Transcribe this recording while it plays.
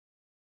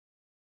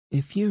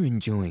If you're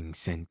enjoying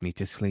Send Me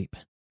to Sleep,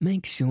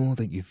 make sure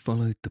that you've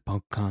followed the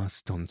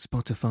podcast on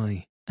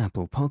Spotify,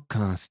 Apple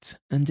Podcasts,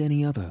 and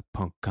any other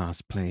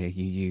podcast player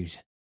you use.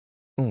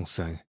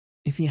 Also,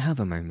 if you have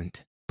a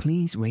moment,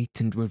 please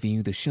rate and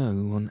review the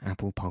show on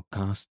Apple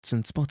Podcasts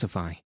and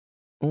Spotify.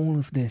 All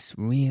of this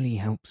really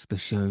helps the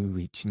show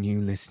reach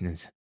new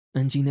listeners,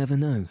 and you never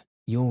know,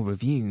 your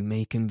review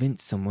may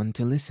convince someone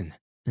to listen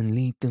and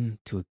lead them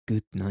to a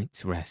good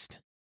night's rest,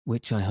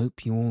 which I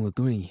hope you all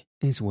agree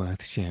is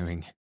worth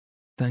sharing.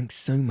 Thanks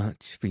so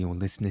much for your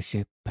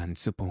listenership and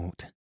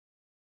support.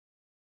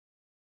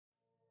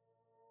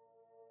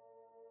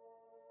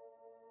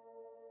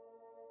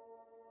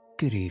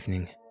 Good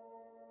evening.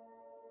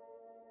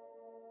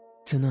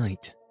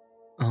 Tonight,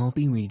 I'll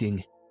be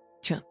reading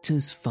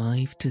chapters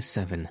 5 to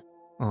 7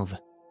 of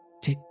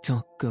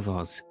Tick-Tock of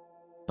Oz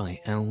by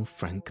L.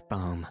 Frank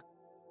Baum.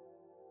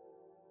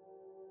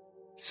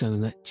 So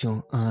let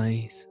your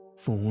eyes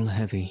fall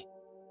heavy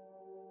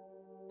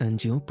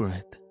and your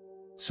breath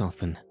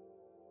soften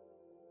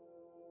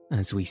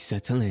as we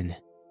settle in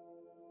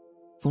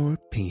for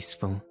a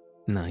peaceful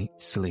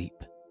night's sleep.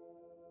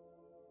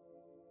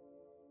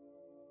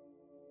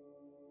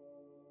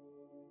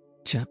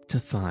 Chapter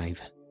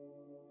 5.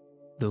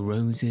 The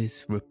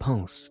Roses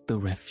Repulse the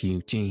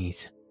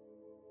Refugees.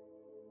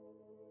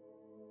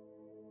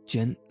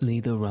 Gently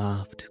the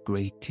raft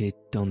grated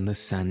on the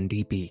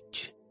sandy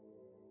beach.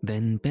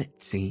 Then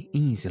Betsy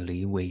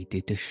easily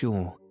waded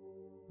ashore,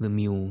 the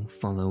mule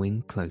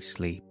following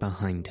closely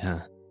behind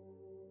her.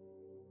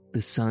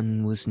 The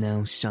sun was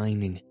now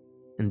shining,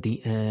 and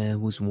the air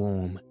was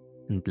warm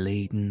and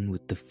laden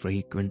with the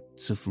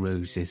fragrance of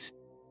roses.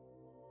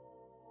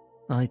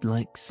 "I'd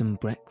like some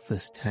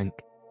breakfast, Hank,"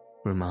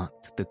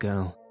 remarked the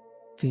girl,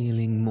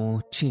 feeling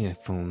more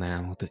cheerful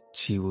now that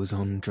she was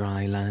on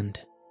dry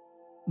land.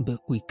 "But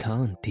we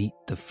can't eat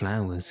the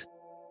flowers,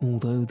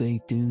 although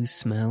they do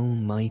smell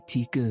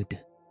mighty good."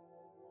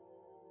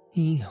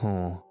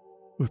 "Hee-haw,"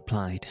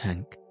 replied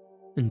Hank,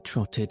 and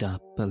trotted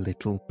up a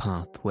little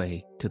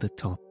pathway to the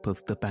top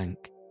of the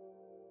bank.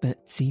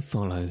 Betsy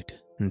followed,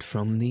 and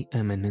from the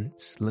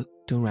eminence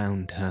looked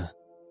around her.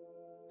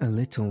 A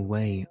little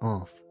way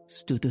off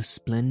stood a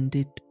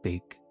splendid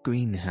big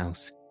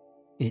greenhouse,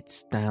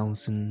 its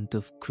 1,000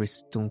 of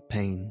crystal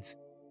panes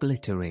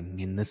glittering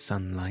in the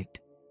sunlight.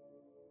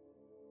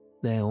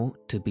 "There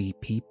ought to be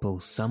people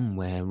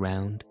somewhere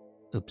round,"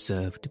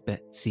 observed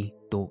Betsy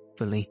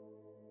thoughtfully.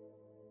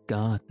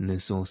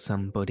 "Gardeners or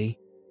somebody.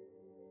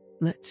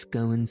 Let's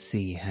go and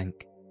see,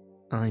 Hank.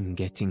 I'm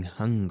getting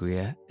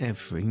hungrier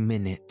every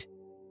minute."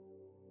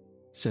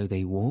 So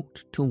they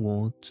walked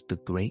towards the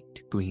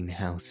great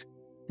greenhouse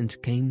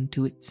and came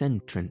to its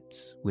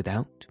entrance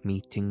without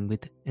meeting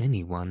with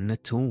anyone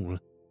at all.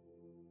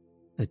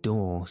 A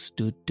door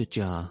stood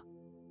ajar,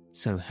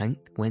 so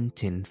Hank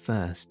went in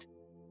first,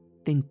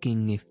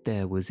 thinking if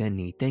there was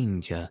any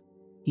danger,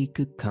 he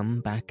could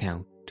come back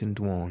out and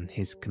warn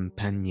his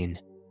companion.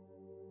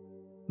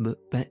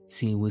 But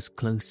Betsy was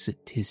close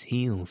at his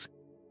heels,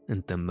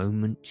 and the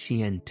moment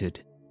she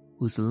entered,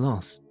 was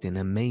lost in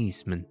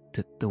amazement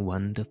at the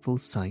wonderful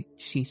sight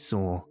she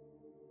saw.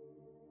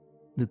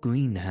 The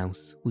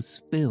greenhouse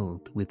was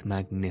filled with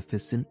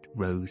magnificent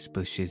rose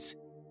bushes,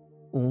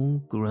 all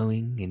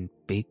growing in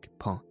big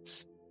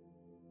pots.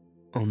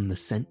 On the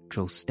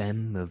central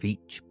stem of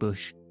each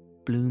bush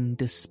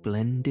bloomed a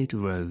splendid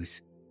rose,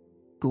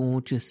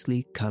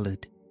 gorgeously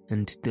coloured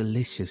and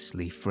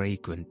deliciously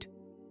fragrant,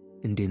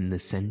 and in the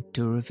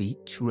centre of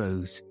each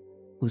rose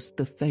was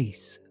the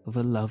face of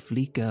a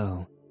lovely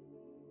girl.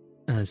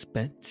 As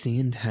Betsy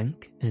and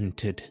Hank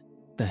entered,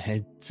 the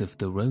heads of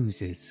the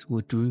roses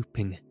were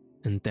drooping,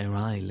 and their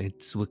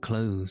eyelids were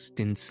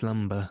closed in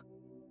slumber.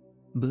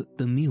 But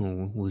the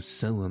mule was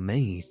so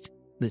amazed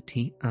that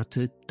he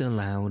uttered a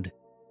loud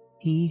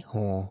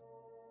hee-haw,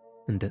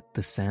 and at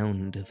the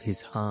sound of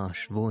his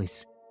harsh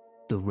voice,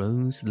 the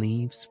rose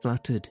leaves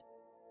fluttered,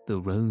 the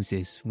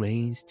roses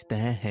raised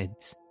their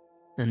heads,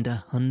 and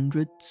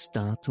 100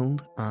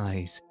 startled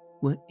eyes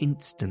were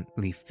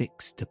instantly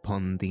fixed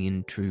upon the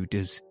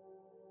intruders.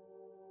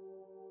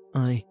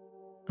 I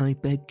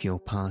beg your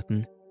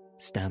pardon,"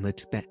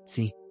 stammered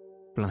Betsy,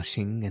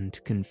 blushing and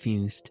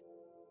confused.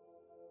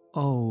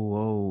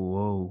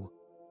 Oh,"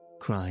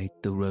 cried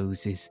the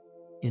roses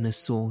in a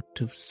sort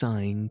of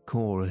sighing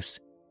chorus,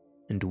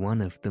 and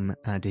one of them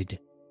added,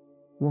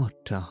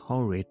 "What a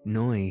horrid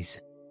noise!"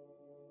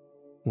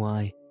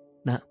 "Why,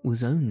 that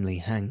was only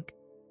Hank,"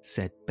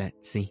 said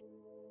Betsy,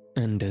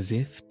 and as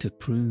if to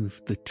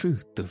prove the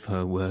truth of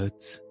her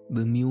words,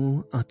 the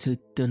mule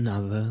uttered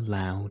another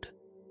loud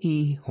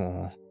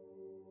hee-haw.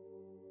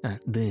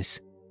 At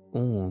this,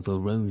 all the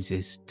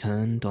roses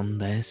turned on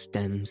their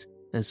stems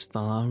as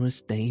far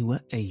as they were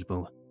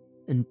able,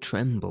 and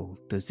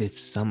trembled as if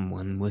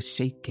someone were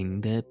shaking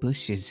their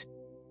bushes.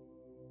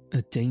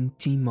 A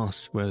dainty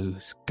moss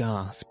rose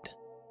gasped,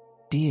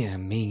 "Dear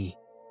me,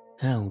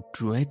 how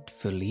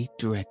dreadfully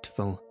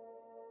dreadful!"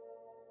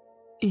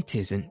 "It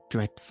isn't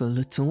dreadful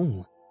at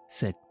all,"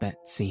 said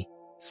Betsy,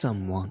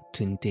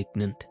 somewhat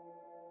indignant.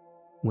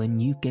 When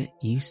you get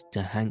used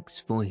to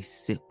Hank's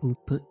voice, it will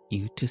put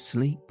you to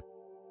sleep."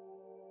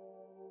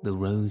 The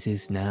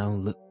roses now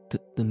looked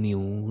at the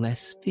mule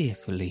less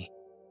fearfully,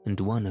 and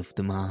one of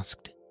them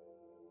asked,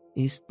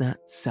 "Is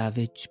that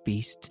savage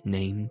beast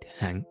named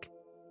Hank?"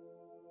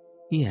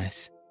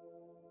 "Yes,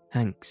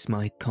 Hank's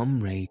my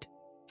comrade,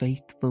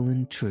 faithful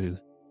and true,"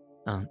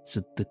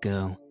 answered the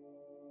girl,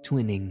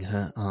 twinning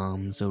her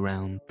arms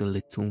around the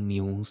little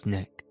mule's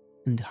neck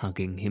and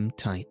hugging him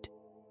tight.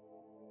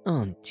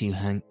 "Aren't you,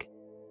 Hank?"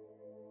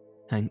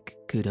 Hank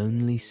could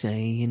only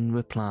say in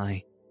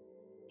reply,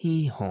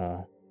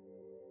 "Hee-haw,"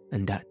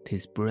 and at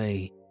his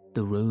bray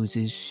the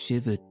roses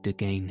shivered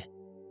again.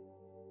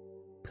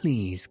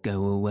 "Please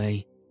go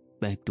away,"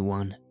 begged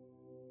one.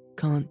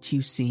 "Can't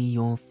you see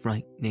you're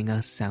frightening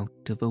us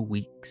out of a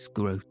week's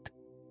growth?"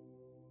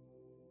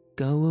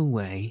 "Go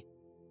away?"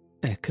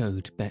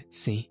 echoed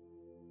Betsy.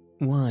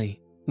 "Why,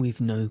 we've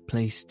no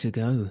place to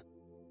go.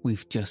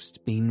 We've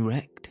just been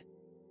wrecked."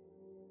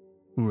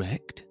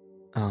 "Wrecked?"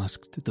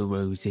 asked the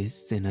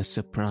roses in a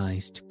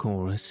surprised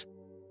chorus.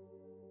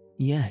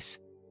 "Yes,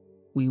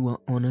 we were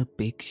on a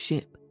big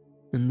ship,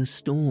 and the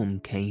storm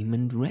came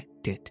and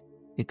wrecked it,"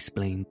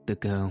 explained the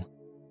girl.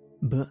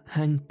 "But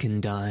Hank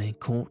and I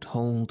caught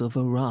hold of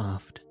a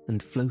raft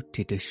and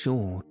floated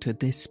ashore to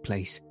this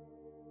place,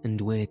 and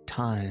we're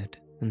tired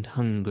and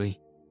hungry.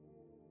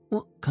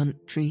 What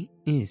country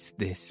is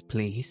this,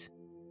 please?"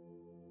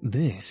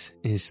 "This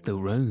is the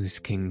Rose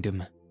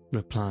Kingdom,"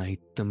 replied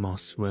the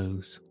moss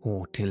rose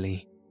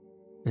haughtily,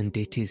 "and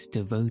it is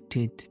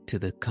devoted to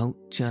the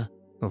culture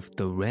of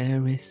the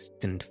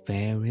rarest and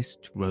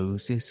fairest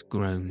roses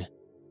grown."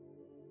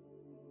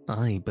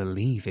 "I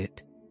believe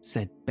it,"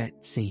 said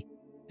Betsy,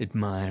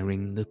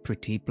 admiring the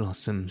pretty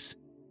blossoms.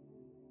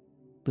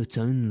 "But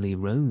only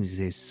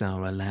roses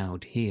are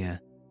allowed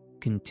here,"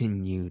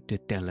 continued a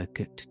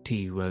delicate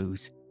tea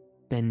rose,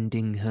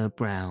 bending her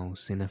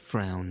brows in a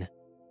frown.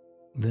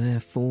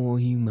 "Therefore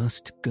you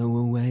must go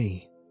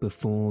away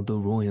before the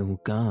royal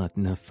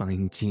gardener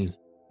finds you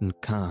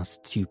and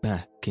casts you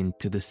back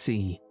into the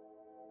sea."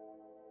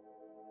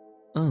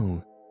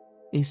 "Oh,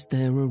 is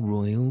there a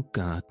royal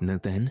gardener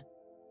then?"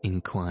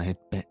 inquired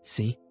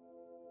Betsy.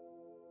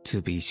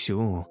 "To be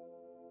sure."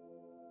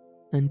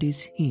 "And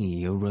is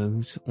he a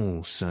rose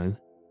also?"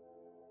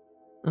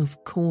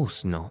 "Of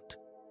course not.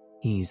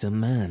 He's a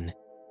man.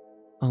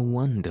 A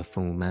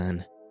wonderful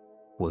man,"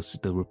 was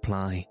the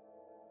reply.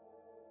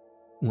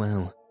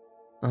 "Well,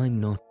 I'm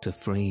not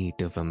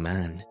afraid of a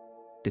man,"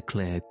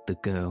 declared the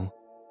girl,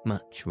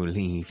 much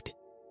relieved.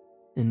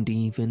 And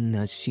even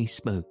as she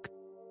spoke,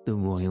 the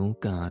royal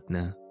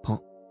gardener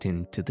popped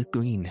into the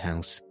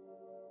greenhouse,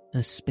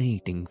 a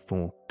spading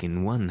fork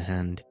in one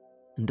hand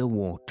and a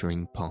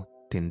watering pot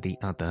in the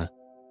other.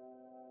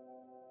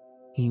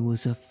 He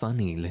was a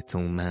funny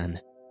little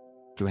man,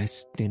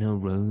 dressed in a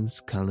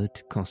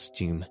rose-coloured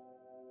costume,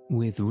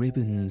 with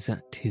ribbons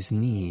at his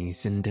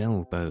knees and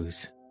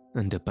elbows,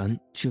 and a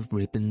bunch of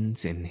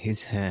ribbons in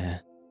his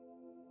hair.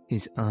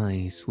 His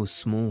eyes were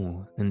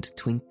small and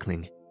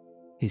twinkling,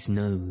 his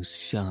nose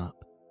sharp,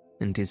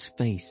 and his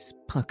face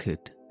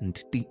puckered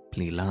and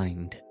deeply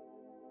lined.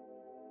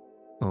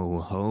 "Oh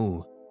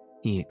ho!"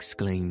 he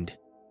exclaimed,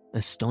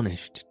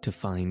 astonished to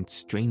find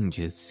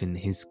strangers in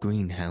his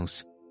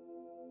greenhouse.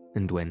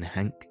 And when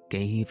Hank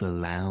gave a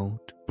loud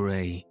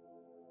bray,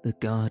 the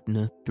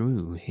gardener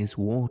threw his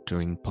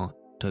watering pot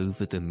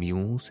over the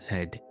mule's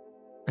head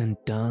and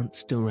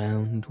danced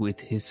around with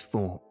his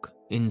fork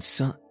in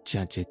such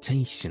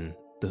agitation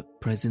that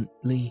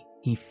presently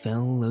he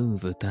fell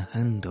over the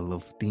handle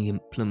of the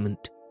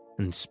implement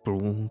and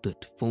sprawled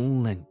at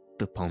full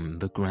length upon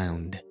the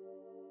ground.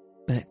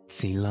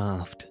 Betsy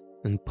laughed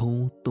and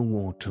pulled the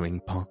watering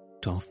pot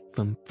off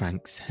from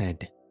Frank's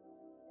head.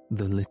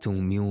 The little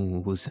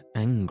mule was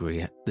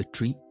angry at the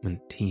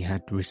treatment he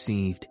had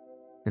received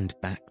and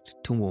backed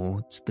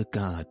towards the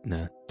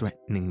gardener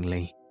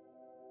threateningly.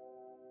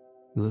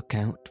 "Look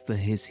out for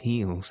his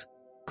heels,"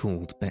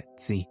 called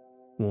Betsy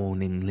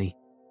warningly,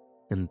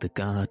 and the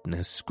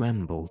gardener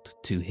scrambled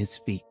to his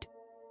feet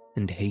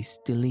and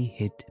hastily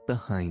hid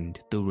behind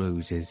the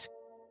roses.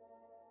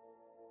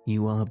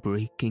 "You are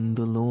breaking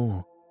the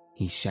law,"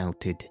 he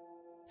shouted,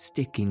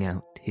 sticking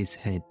out his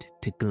head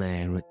to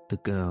glare at the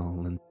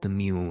girl and the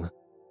mule.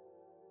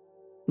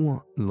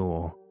 "What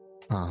law?"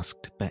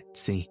 asked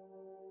Betsy.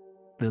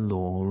 "The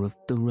law of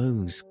the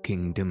Rose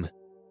Kingdom.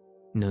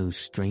 No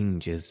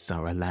strangers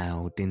are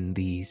allowed in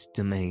these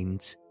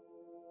domains."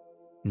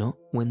 "Not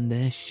when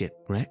they're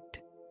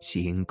shipwrecked?"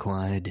 she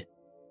inquired.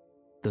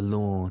 "The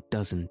law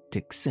doesn't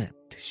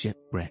accept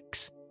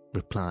shipwrecks,"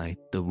 replied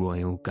the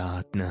royal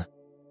gardener,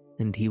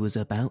 and he was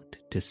about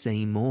to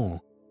say more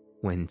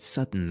when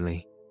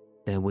suddenly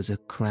there was a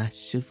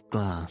crash of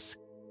glass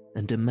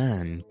and a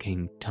man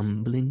came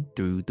tumbling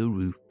through the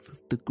roof of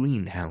the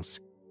greenhouse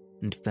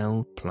and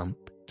fell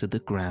plump to the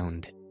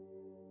ground.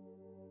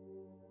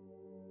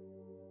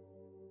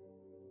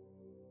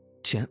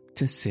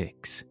 Chapter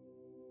 6.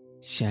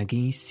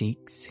 Shaggy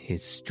Seeks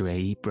His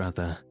Stray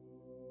Brother.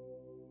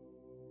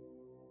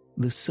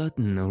 The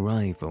sudden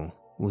arrival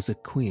was a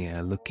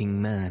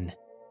queer-looking man,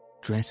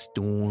 dressed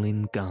all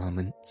in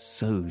garments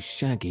so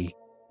shaggy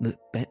that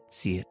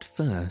Betsy at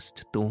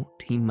first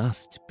thought he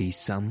must be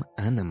some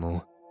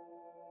animal.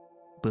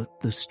 But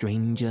the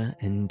stranger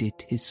ended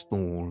his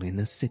fall in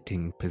a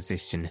sitting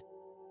position,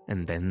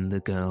 and then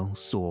the girl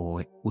saw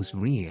it was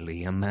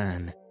really a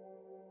man.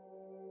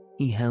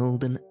 He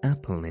held an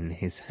apple in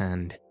his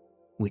hand,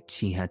 which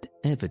he had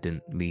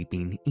evidently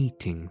been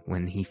eating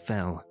when he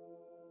fell,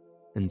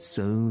 and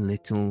so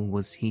little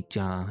was he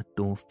jarred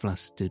or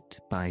flustered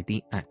by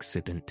the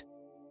accident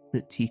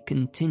that he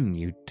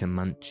continued to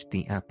munch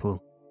the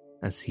apple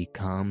as he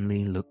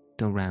calmly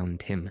looked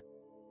around him.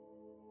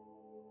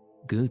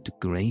 "Good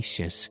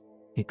gracious,"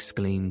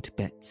 exclaimed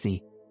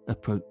Betsy,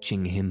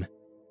 approaching him.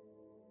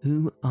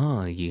 "Who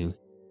are you,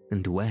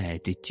 and where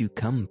did you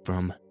come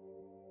from?"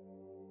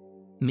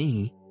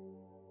 "Me?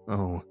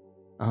 Oh,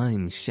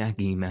 I'm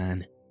Shaggy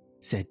Man,"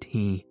 said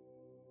he,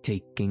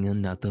 taking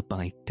another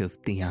bite of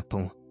the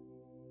apple.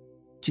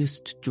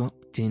 "Just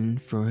dropped in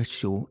for a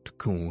short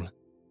call.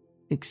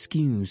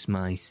 Excuse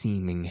my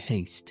seeming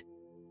haste."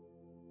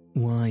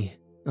 "Why,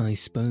 I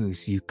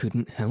suppose you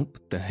couldn't help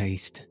the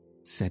haste,"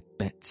 said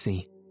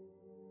Betsy.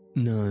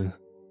 "No,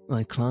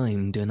 I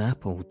climbed an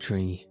apple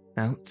tree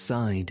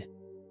outside.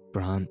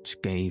 Branch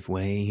gave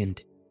way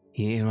and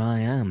here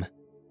I am."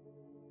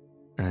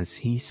 As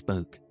he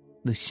spoke,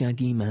 the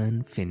Shaggy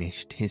Man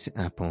finished his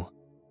apple,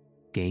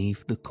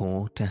 gave the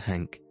core to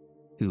Hank,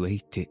 who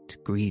ate it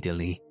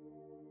greedily,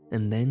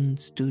 and then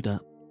stood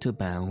up to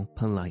bow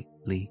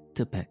politely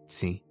to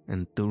Betsy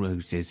and the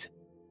roses.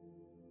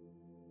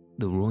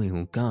 The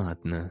royal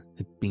gardener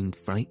had been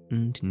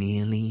frightened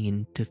nearly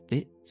into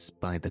fits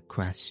by the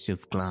crash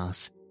of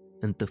glass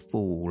and the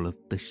fall of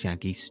the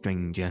shaggy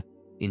stranger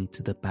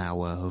into the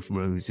bower of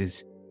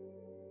roses.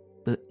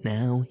 But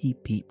now he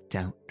peeped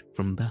out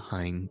from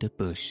behind a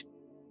bush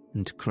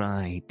and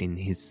cried in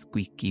his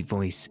squeaky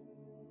voice,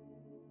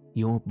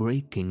 "You're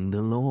breaking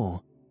the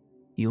law!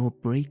 You're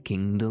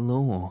breaking the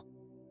law!"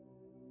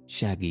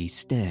 Shaggy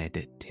stared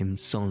at him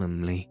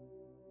solemnly.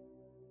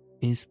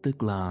 "Is the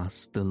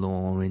glass the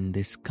law in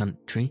this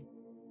country?"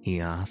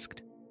 he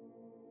asked.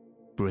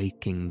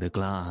 "Breaking the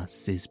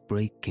glass is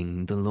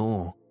breaking the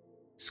law,"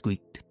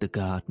 squeaked the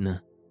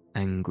gardener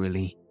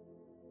angrily.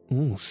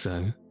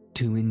 "Also,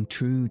 to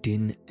intrude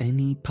in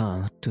any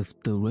part of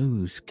the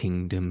Rose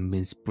Kingdom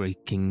is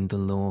breaking the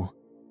law."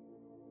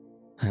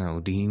 "How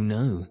do you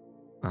know?"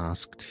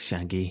 asked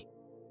Shaggy.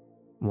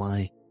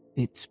 "Why,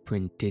 it's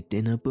printed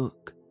in a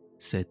book,"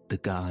 said the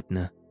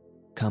gardener,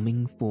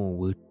 coming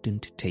forward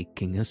and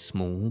taking a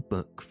small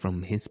book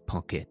from his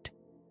pocket.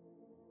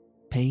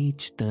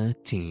 "Page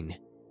 13,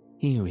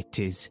 here it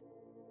is.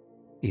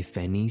 If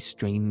any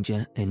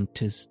stranger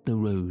enters the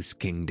Rose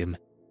Kingdom,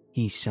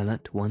 he shall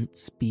at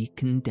once be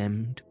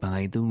condemned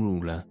by the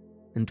ruler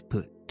and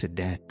put to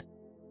death.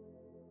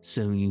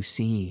 So you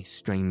see,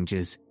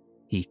 strangers,"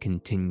 he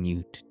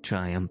continued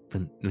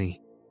triumphantly,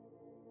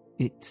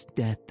 "it's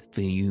death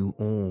for you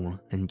all,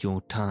 and your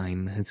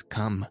time has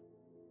come."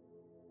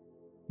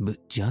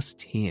 But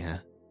just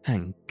here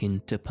Hank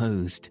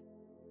interposed.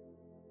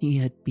 He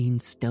had been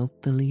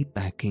stealthily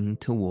backing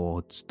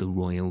towards the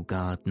royal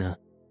gardener,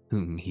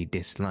 whom he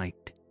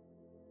disliked,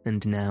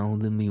 and now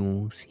the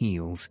mule's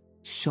heels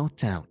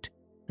shot out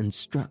and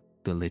struck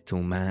the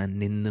little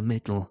man in the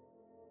middle.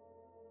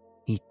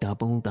 He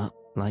doubled up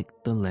like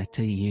the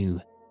letter U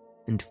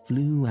and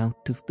flew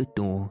out of the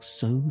door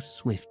so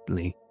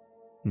swiftly,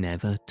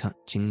 never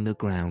touching the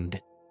ground,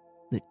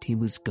 that he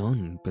was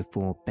gone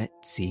before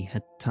Betsy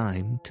had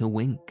time to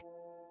wink.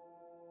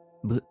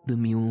 But the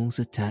mule's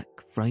attack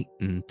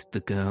frightened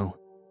the girl.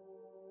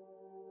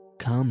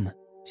 "Come,"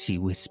 she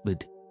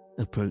whispered,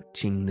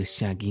 approaching the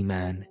Shaggy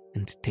Man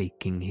and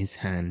taking his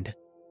hand.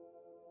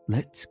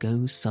 "Let's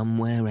go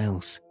somewhere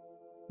else.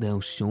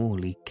 They'll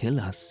surely kill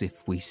us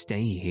if we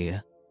stay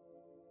here."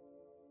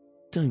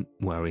 "Don't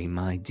worry,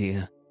 my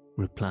dear,"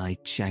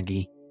 replied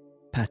Shaggy,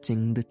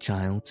 patting the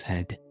child's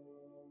head.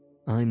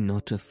 "I'm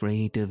not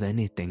afraid of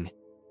anything,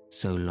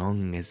 so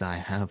long as I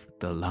have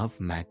the love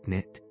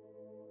magnet."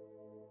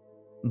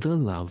 "The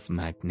love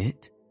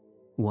magnet?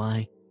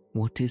 Why,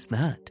 what is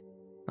that?"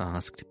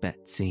 asked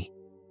Betsy.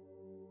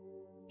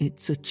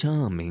 "It's a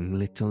charming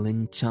little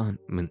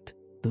enchantment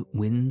that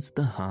wins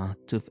the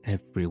heart of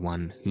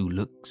everyone who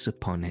looks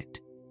upon it,"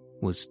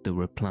 was the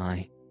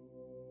reply.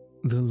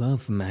 "The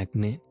love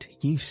magnet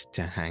used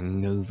to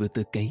hang over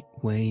the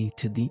gateway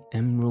to the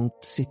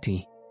Emerald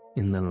City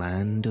in the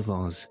land of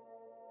Oz,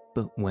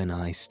 but when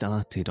I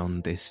started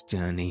on this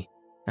journey,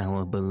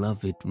 our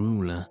beloved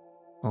ruler,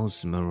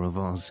 Ozma of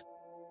Oz,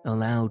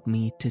 allowed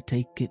me to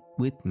take it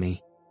with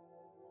me."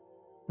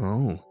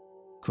 "Oh,"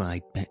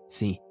 cried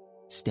Betsy,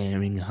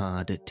 staring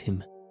hard at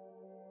him.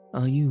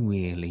 "Are you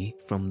really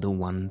from the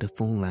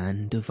wonderful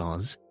land of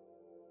Oz?"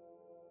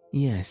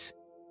 "Yes.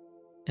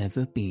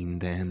 Ever been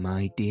there,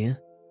 my dear?"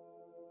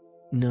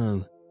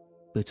 "No,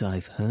 but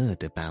I've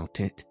heard about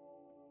it.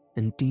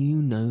 And do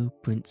you know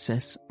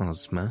Princess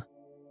Ozma?"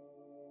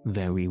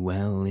 "Very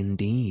well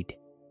indeed."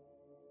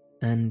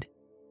 And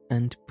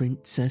And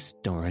Princess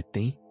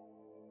Dorothy?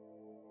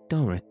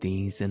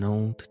 Dorothy's an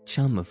old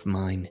chum of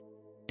mine,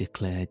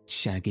 declared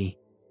Shaggy.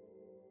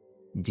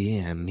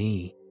 Dear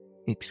me,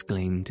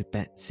 exclaimed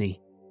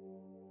Betsy.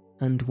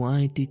 And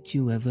why did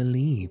you ever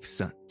leave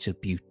such a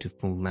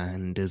beautiful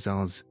land as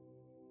Oz?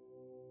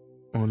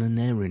 On an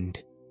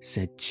errand,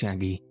 said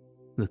Shaggy,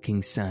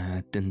 looking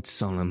sad and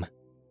solemn.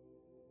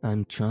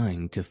 I'm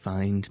trying to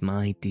find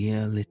my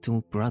dear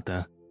little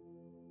brother.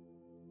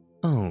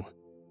 Oh,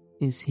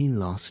 is he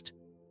lost?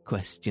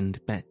 Questioned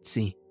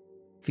Betsy,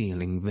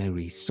 feeling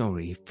very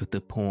sorry for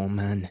the poor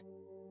man.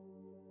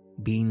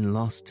 Been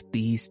lost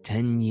these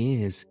 10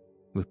 years,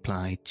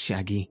 replied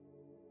Shaggy,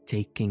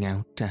 taking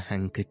out a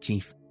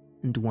handkerchief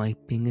and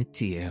wiping a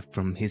tear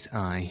from his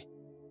eye.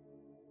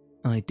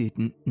 I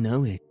didn't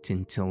know it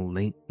until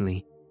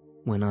lately,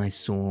 when I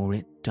saw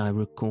it I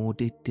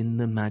recorded in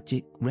the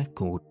magic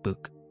record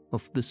book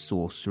of the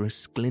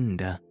sorceress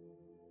Glinda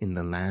in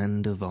the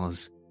land of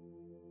Oz.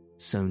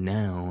 So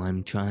now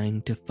I'm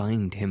trying to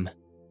find him.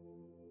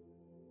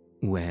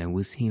 Where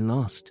was he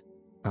lost?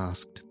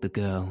 Asked the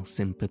girl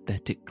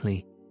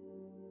sympathetically.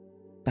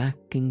 Back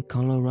in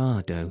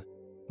Colorado,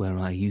 where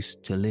I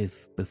used to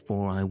live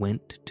before I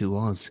went to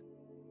Oz.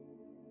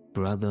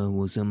 Brother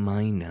was a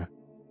miner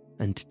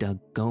and dug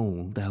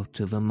gold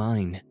out of a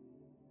mine.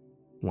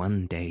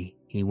 One day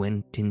he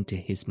went into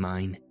his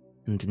mine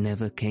and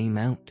never came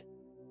out.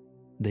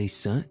 They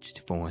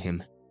searched for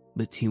him,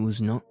 but he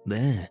was not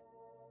there.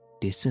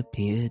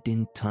 Disappeared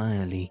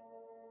entirely,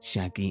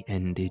 Shaggy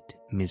ended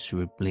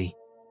miserably.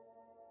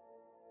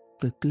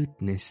 For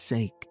goodness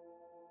sake,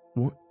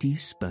 what do you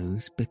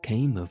suppose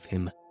became of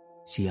him?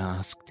 She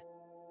asked.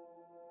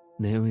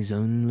 There is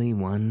only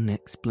one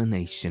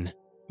explanation,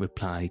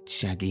 replied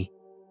Shaggy,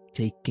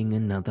 taking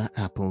another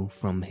apple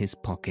from his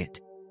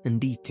pocket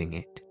and eating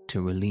it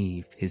to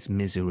relieve his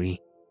misery.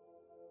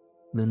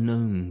 The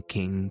Gnome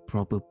King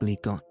probably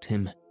got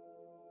him.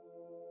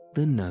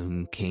 The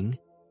Gnome King?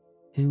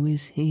 Who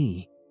is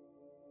he?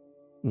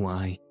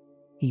 Why,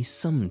 he's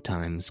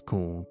sometimes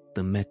called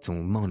the Metal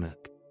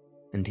Monarch,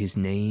 and his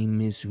name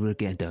is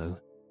Ruggedo.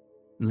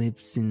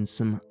 Lives in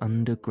some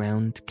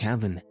underground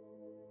cavern.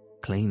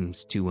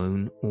 Claims to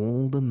own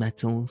all the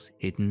metals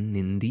hidden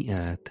in the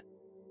earth.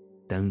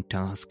 Don't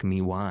ask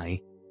me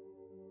why.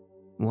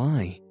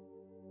 Why?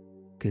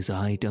 'Cause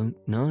I don't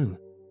know.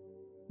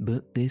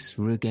 But this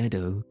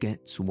Ruggedo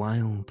gets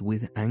wild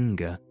with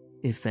anger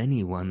if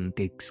anyone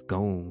digs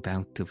gold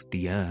out of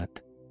the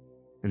earth,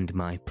 and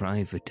my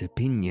private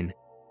opinion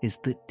is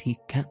that he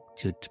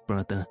captured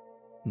Brother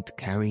and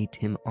carried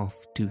him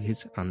off to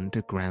his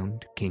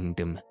underground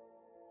kingdom.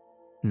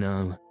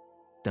 No,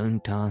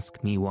 don't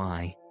ask me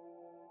why.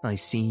 I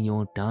see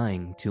you're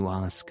dying to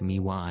ask me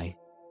why,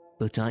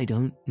 but I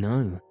don't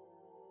know.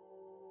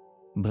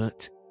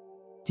 But,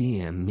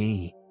 dear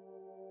me,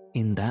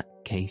 in that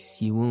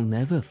case you will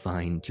never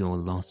find your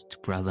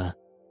lost brother,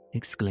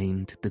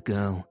 exclaimed the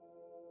girl.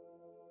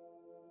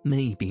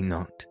 Maybe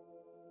not,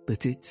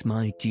 but it's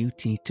my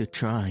duty to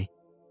try,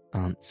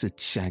 answered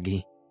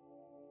Shaggy.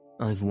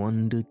 I've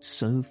wandered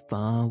so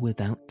far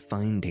without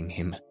finding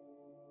him,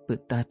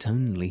 but that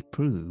only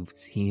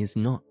proves he is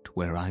not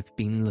where I've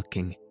been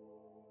looking.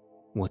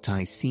 What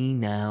I see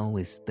now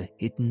is the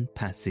hidden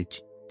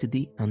passage to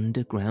the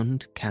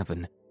underground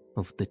cavern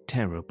of the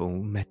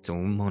terrible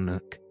Metal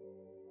Monarch.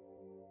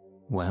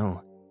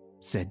 Well,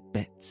 said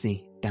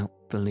Betsy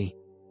doubtfully,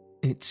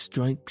 it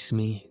strikes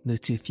me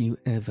that if you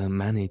ever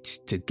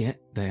manage to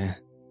get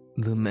there,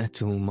 the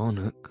Metal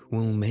Monarch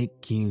will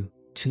make you,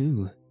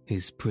 too,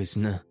 his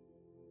prisoner.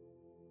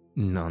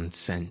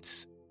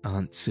 Nonsense,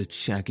 answered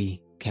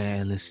Shaggy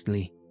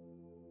carelessly.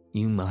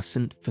 You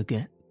mustn't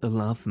forget the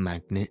love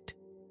magnet.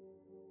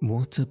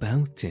 What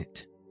about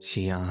it?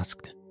 She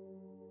asked.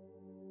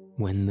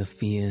 When the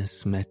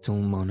fierce Metal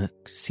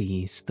Monarch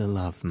sees the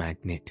love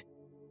magnet,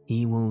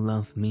 he will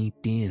love me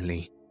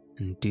dearly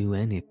and do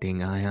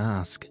anything I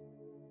ask.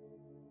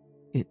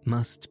 It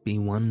must be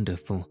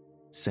wonderful,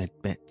 said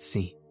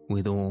Betsy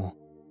with awe.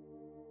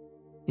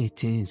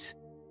 It is,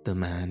 the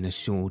man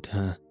assured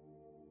her.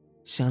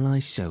 Shall I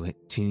show it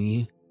to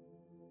you?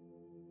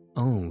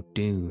 Oh,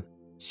 do,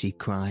 she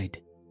cried.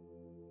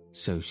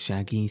 So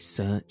Shaggy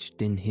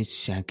searched in his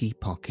shaggy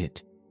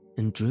pocket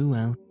and drew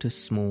out a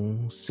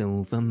small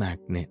silver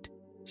magnet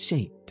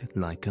shaped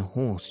like a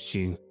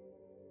horseshoe.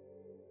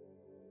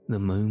 The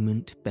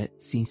moment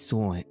Betsy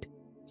saw it,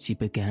 she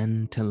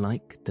began to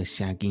like the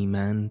Shaggy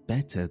Man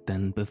better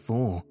than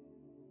before.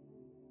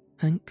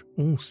 Hank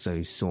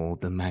also saw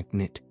the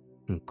magnet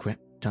and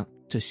crept up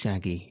to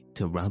Shaggy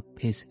to rub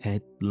his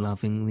head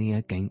lovingly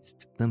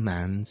against the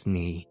man's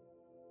knee.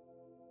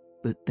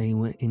 But they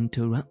were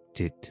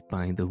interrupted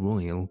by the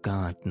royal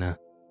gardener,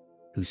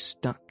 who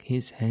stuck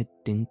his head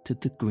into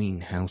the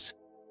greenhouse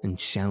and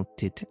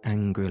shouted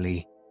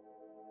angrily,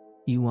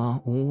 "You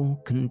are all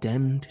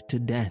condemned to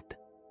death.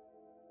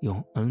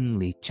 Your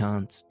only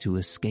chance to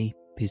escape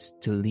is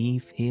to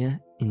leave here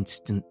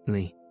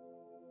instantly."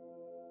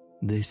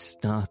 This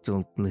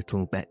startled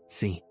little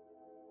Betsy,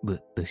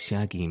 But the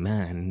shaggy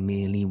man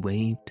merely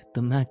waved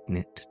the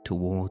magnet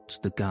towards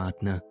the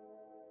gardener,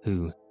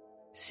 who,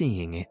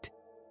 seeing it,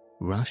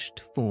 rushed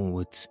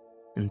forwards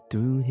and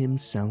threw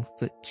himself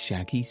at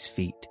Shaggy's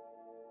feet,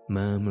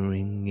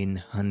 murmuring in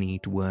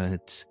honeyed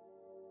words,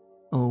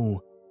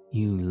 "Oh,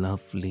 you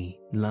lovely,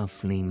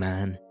 lovely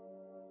man,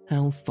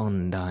 how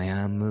fond I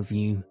am of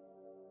you.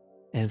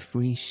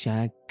 Every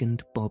shag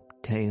and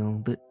bobtail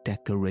that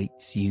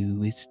decorates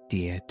you is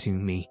dear to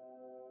me.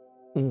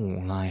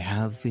 All I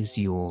have is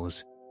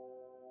yours,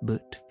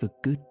 but for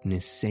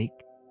goodness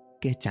sake,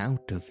 get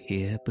out of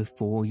here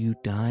before you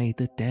die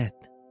the death."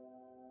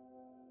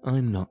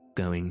 "I'm not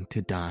going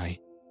to die,"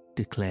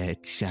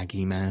 declared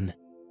Shaggy Man.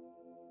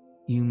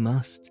 "You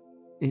must,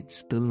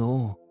 it's the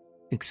law,"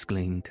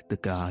 exclaimed the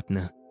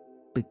gardener,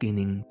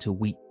 beginning to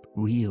weep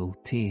real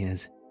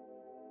tears.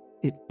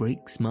 "It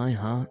breaks my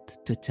heart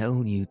to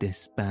tell you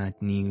this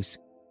bad news,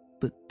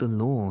 but the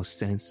law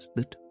says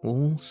that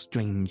all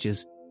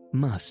strangers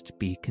must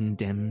be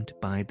condemned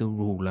by the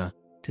ruler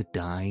to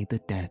die the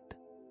death."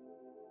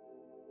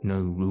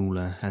 "No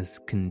ruler has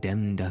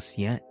condemned us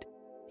yet,"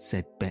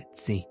 said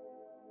Betsy.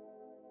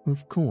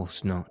 "Of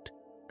course not,"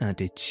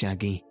 added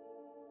Shaggy.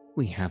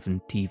 "We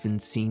haven't even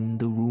seen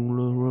the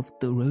ruler of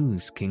the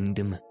Rose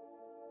Kingdom."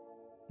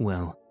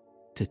 "Well,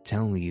 to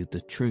tell you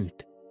the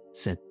truth,"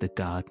 said the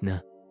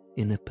gardener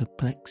in a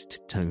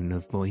perplexed tone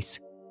of voice,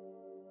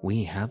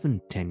 "we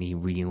haven't any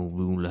real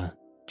ruler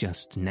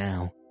just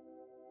now.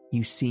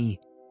 You see,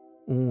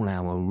 all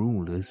our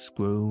rulers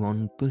grow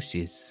on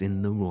bushes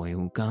in the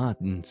royal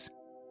gardens,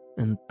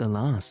 and the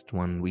last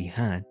one we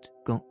had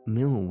got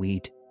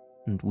millweed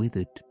and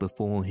withered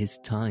before his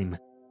time.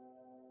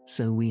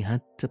 So we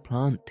had to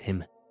plant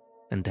him,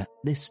 and at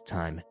this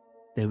time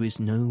there is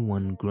no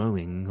one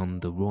growing on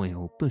the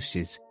royal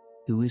bushes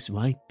who is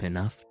ripe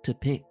enough to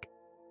pick."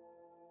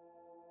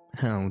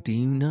 "How do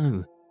you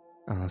know?"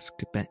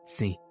 asked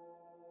Betsy.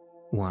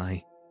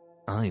 "Why,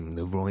 I'm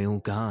the royal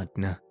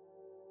gardener.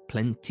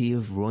 Plenty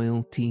of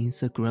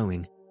royalties are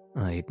growing,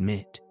 I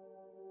admit,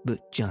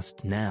 but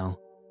just now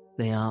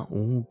they are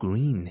all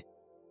green,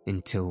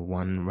 until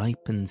one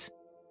ripens.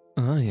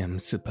 I am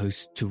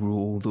supposed to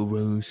rule the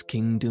Rose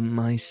Kingdom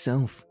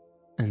myself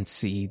and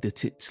see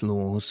that its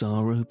laws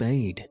are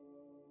obeyed.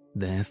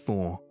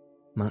 Therefore,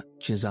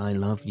 much as I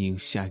love you,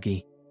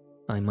 Shaggy,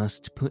 I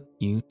must put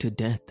you to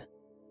death."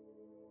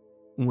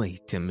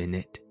 "Wait a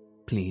minute,"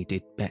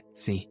 pleaded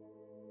Betsy.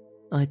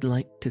 "I'd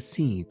like to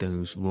see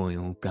those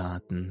royal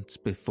gardens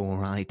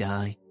before I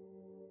die."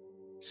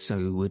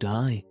 "So would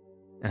I,"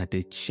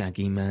 added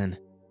Shaggy Man.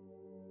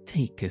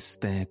 "Take us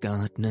there,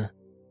 gardener."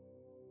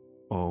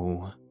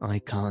 "Oh, I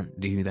can't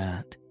do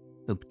that,"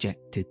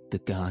 objected the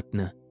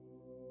gardener.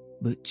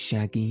 But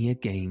Shaggy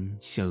again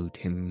showed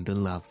him the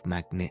love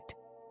magnet,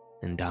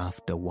 and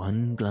after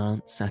one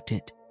glance at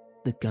it,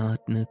 the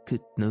gardener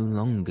could no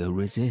longer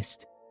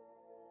resist.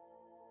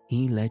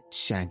 He led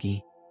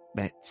Shaggy,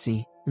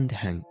 Betsy, and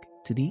Hank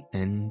to the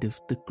end of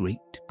the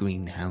great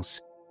greenhouse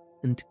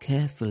and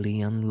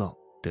carefully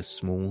unlocked a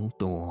small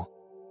door.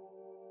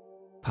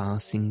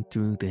 Passing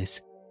through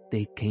this,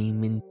 they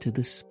came into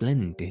the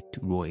splendid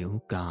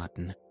royal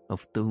garden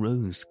of the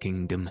Rose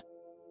Kingdom.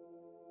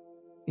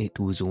 It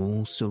was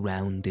all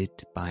surrounded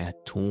by a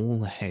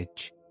tall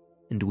hedge,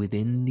 and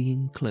within the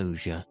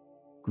enclosure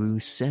grew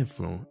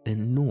several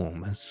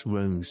enormous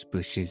rose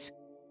bushes,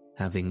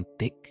 having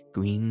thick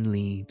green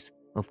leaves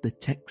of the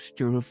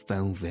texture of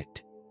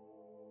velvet.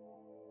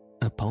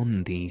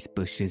 Upon these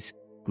bushes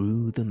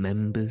grew the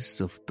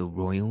members of the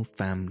royal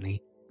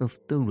family of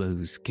the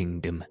Rose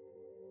Kingdom,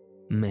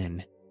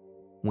 men,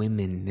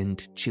 women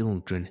and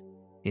children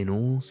in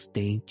all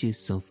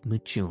stages of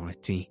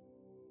maturity.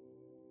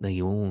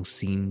 They all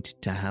seemed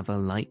to have a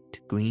light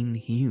green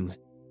hue,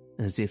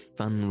 as if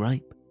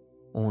unripe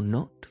or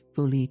not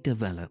fully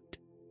developed,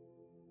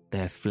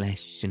 their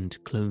flesh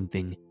and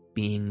clothing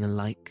being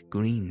alike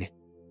green.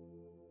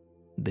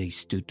 They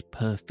stood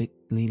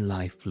perfectly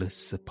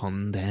lifeless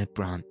upon their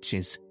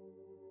branches,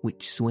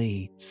 which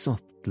swayed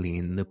softly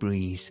in the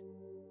breeze,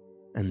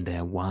 and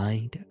their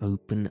wide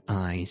open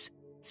eyes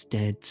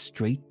stared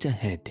straight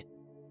ahead,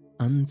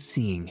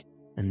 unseeing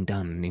and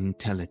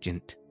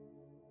unintelligent.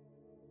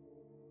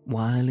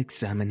 While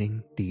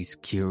examining these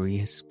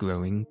curious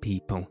growing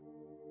people,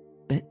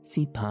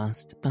 Betsy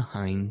passed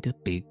behind a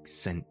big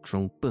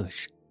central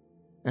bush,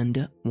 and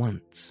at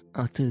once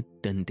uttered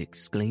and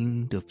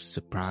exclaimed of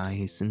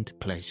surprise and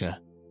pleasure.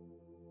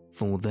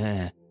 For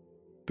there,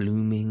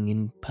 blooming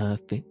in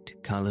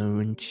perfect colour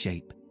and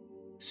shape,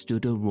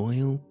 stood a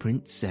royal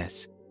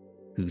princess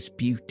whose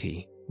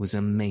beauty was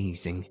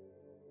amazing.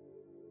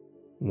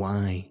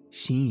 "Why,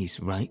 she's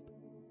ripe,"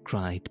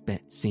 cried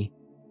Betsy,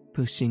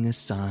 pushing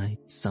aside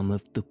some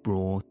of the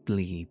broad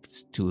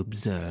leaves to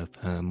observe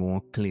her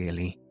more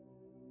clearly.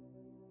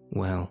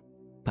 "Well,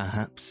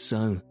 perhaps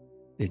so,"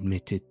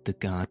 admitted the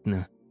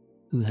gardener,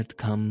 who had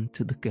come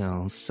to the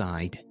girl's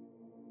side.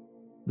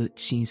 "But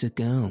she's a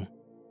girl,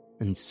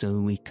 and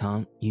so we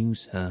can't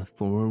use her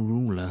for a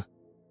ruler."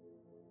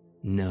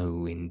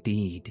 "No,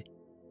 indeed,"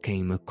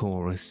 came a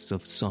chorus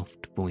of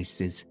soft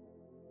voices,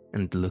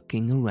 and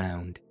looking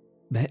around,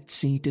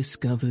 Betsy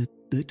discovered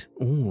that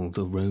all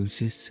the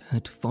roses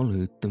had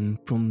followed them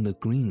from the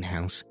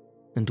greenhouse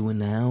and were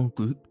now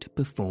grouped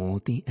before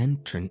the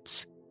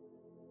entrance.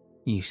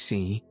 "You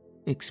see,"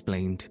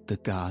 explained the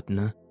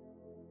gardener,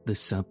 "the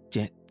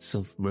subjects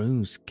of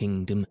Rose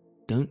Kingdom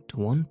don't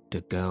want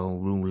a girl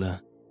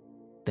ruler.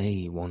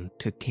 They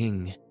want a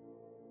king."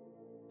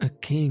 "A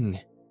king!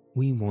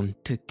 We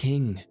want a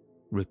king!"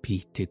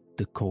 repeated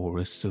the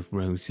chorus of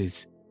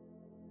roses.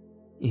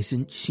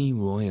 "Isn't she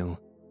royal?"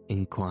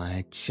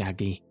 inquired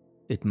Shaggy,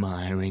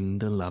 admiring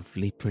the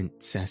lovely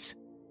princess.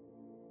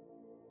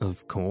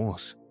 "Of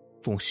course,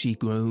 for she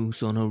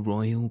grows on a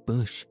royal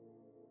bush.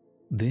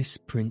 This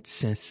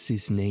princess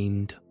is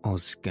named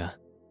Oscar,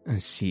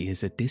 as she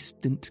is a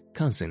distant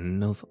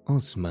cousin of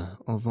Ozma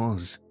of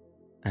Oz,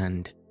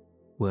 and,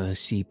 were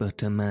she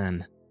but a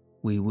man,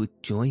 we would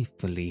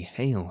joyfully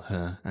hail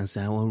her as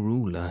our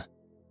ruler."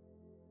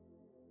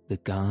 The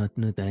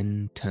gardener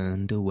then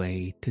turned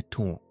away to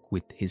talk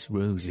with his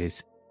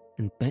roses,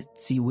 and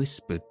Betsy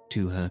whispered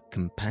to her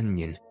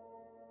companion,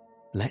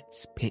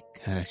 "Let's pick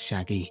her,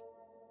 Shaggy."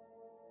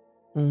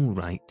 "All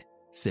right,"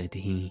 said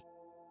he.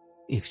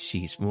 "If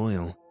she's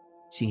royal,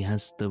 she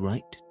has the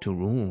right to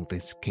rule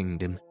this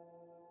kingdom,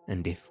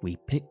 and if we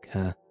pick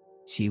her,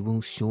 she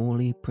will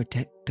surely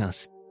protect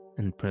us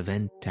and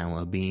prevent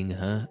our being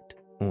hurt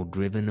or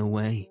driven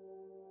away."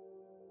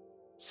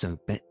 So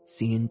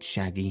Betsy and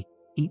Shaggy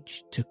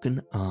each took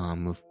an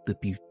arm of the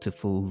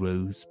beautiful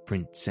Rose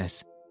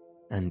Princess,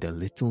 and a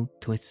little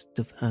twist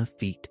of her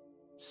feet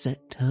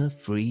set her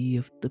free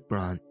of the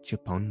branch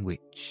upon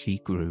which she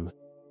grew.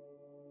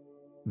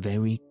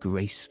 Very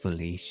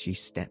gracefully she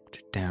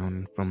stepped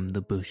down from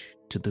the bush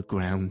to the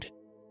ground,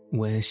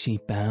 where she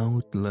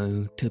bowed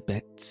low to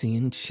Betsy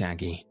and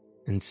Shaggy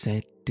and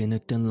said in a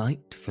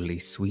delightfully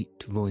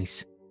sweet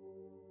voice,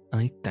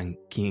 "I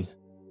thank you."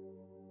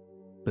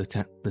 But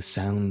at the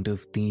sound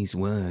of these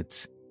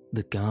words,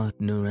 the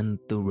gardener and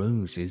the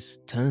roses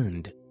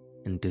turned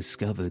and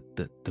discovered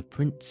that the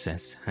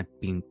princess had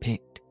been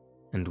picked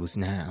and was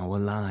now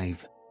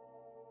alive.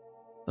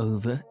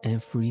 Over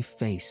every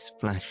face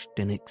flashed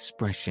an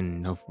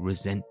expression of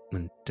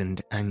resentment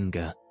and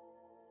anger,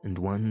 and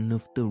one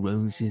of the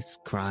roses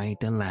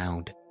cried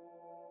aloud,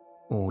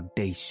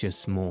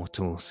 "Audacious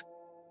mortals,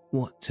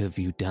 what have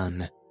you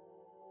done?"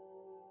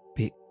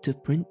 "Picked a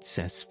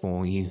princess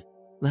for you,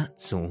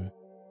 that's all,"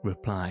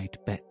 replied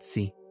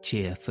Betsy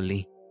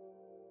cheerfully.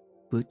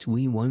 "But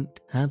we won't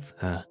have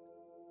her.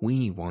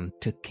 We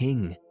want a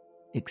king,"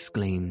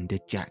 exclaimed a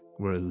Jack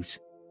Rose,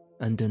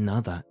 and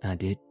another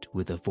added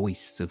with a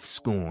voice of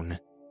scorn,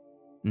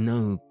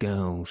 "No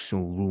girl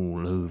shall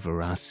rule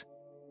over us."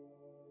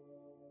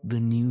 The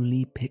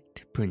newly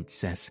picked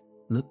princess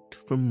looked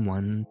from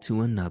one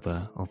to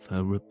another of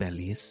her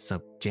rebellious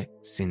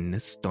subjects in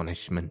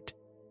astonishment.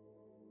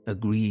 A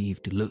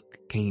grieved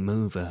look came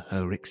over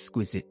her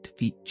exquisite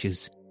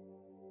features.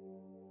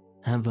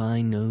 "Have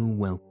I no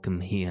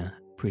welcome here,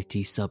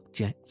 pretty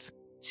subjects?"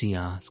 she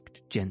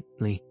asked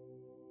gently.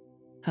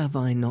 "Have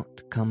I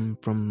not come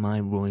from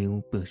my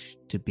royal bush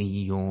to be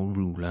your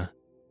ruler?"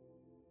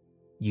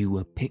 "You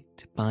were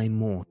picked by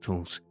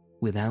mortals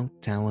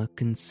without our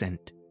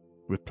consent,"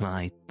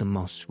 replied the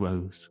moss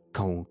rose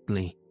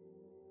coldly,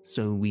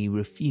 "so we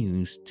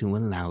refuse to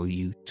allow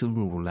you to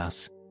rule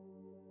us."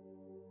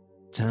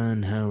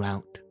 "Turn her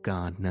out,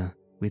 gardener,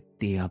 with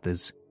the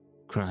others,"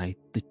 cried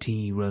the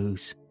tea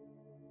rose.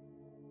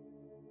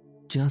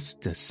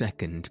 "Just a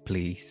second,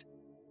 please,"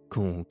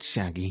 called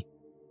Shaggy,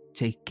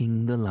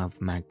 taking the love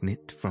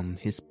magnet from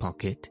his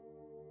pocket.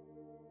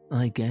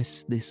 "I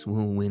guess this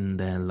will win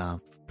their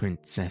love,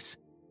 princess.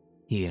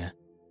 Here,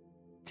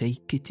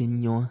 take it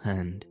in your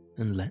hand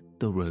and let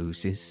the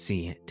roses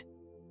see it."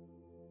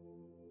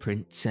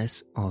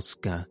 Princess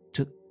Oscar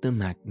took the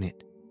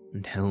magnet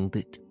and held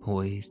it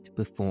poised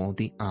before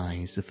the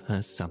eyes of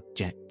her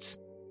subjects.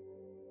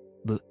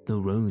 But the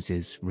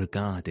roses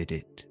regarded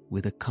it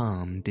with a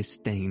calm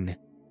disdain.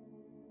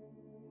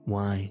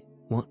 "Why,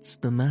 what's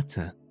the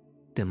matter?"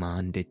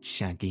 demanded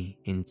Shaggy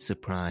in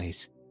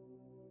surprise.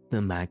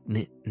 "The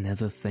magnet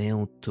never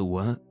failed to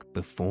work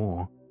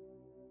before."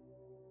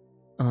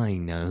 "I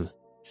know,"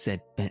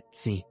 said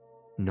Betsy,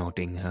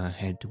 nodding her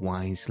head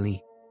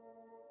wisely.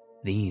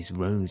 "These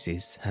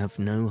roses have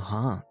no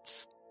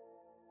hearts."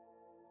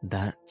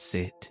 "That's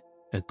it,"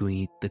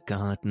 agreed the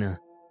gardener.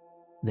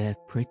 "They're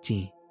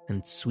pretty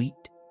and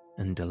sweet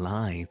and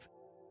alive,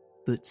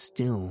 but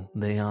still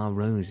they are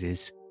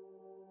roses.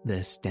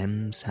 Their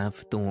stems have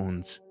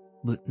thorns,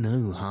 but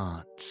no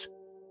hearts."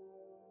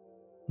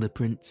 The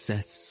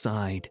princess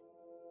sighed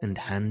and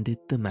handed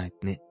the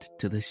magnet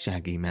to the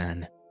Shaggy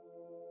Man.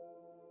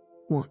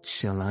 "What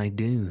shall I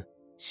do?"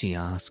 she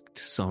asked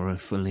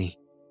sorrowfully.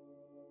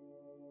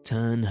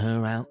 "Turn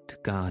her out,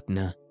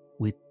 gardener,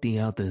 with the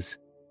others,"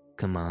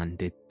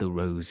 commanded the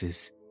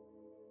roses.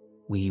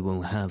 "We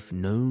will have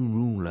no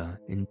ruler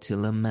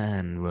until a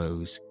man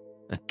rose,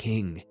 a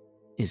king,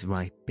 is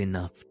ripe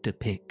enough to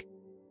pick."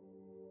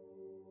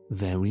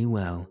 "Very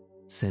well,"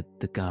 said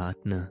the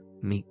gardener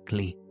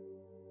meekly.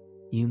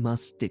 "You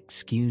must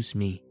excuse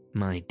me,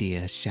 my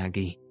dear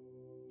Shaggy,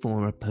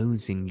 for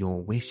opposing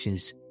your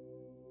wishes,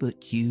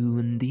 but you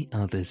and the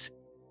others,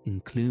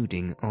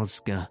 including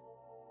Oscar,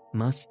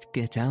 must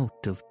get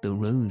out of the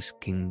Rose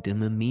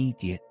Kingdom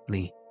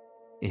immediately,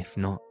 if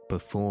not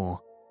before."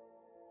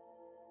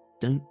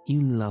 "Don't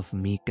you love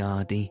me,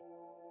 Guardy?"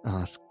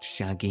 asked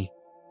Shaggy,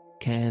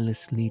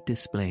 carelessly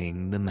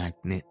displaying the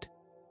magnet.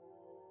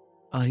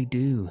 "I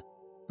do,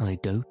 I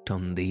dote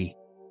on thee,"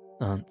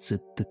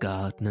 answered the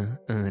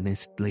gardener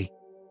earnestly.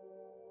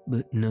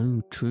 "But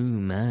no true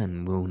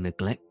man will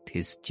neglect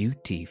his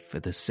duty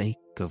for the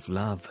sake of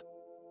love.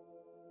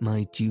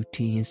 My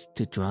duty is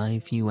to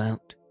drive you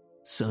out,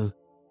 so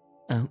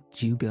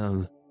out you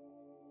go."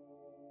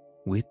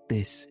 With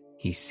this,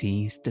 he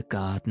seized a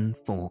garden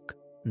fork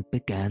and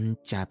began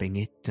jabbing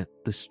it at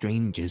the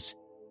strangers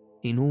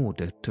in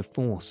order to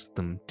force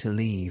them to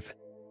leave.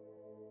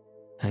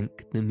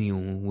 Hank the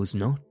mule was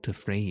not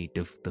afraid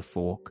of the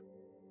fork,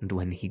 and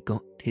when he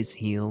got his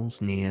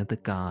heels near the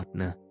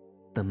gardener,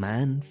 the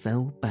man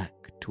fell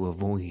back to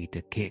avoid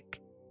a kick.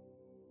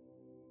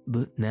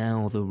 But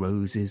now the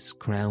roses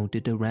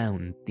crowded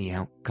around the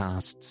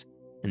outcasts,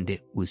 and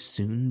it was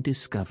soon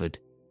discovered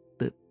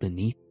that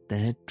beneath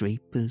their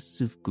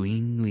drapers of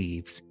green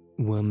leaves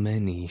were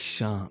many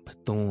sharp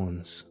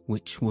thorns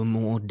which were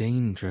more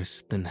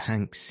dangerous than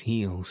Hank's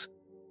heels.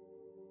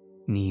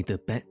 Neither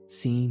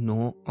Betsy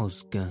nor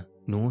Oscar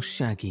nor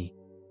Shaggy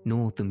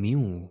nor the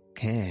mule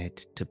cared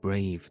to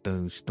brave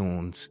those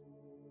thorns,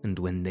 and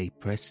when they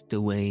pressed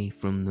away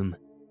from them,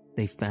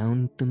 they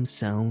found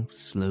themselves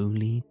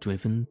slowly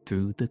driven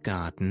through the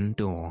garden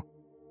door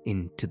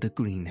into the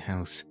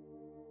greenhouse.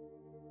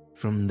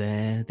 From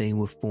there they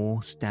were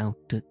forced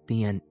out at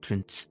the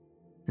entrance,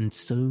 and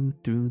so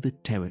through the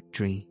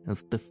territory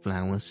of the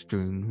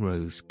flower-strewn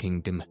Rose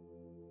Kingdom,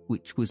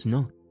 which was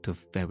not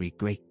of very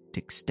great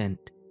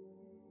extent.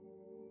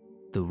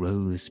 The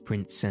Rose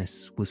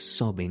Princess was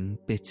sobbing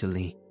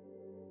bitterly.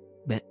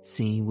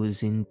 Betsy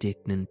was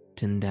indignant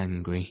and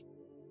angry.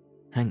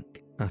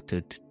 Hank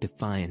uttered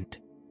defiant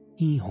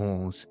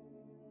hee-haws,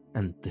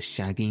 and the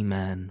Shaggy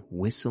Man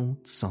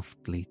whistled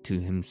softly to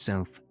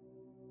himself.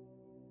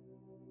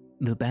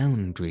 The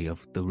boundary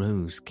of the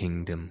Rose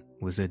Kingdom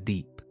was a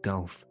deep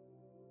gulf,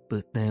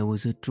 but there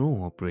was a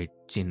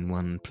drawbridge in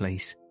one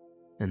place,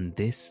 and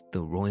this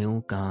the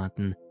royal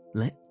garden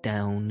let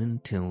down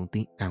until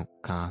the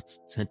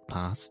outcasts had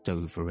passed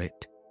over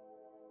it.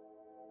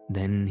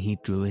 Then he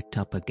drew it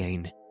up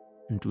again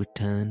and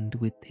returned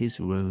with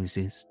his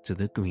roses to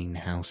the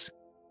greenhouse,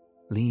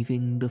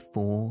 leaving the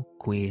 4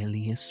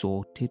 queerly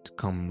assorted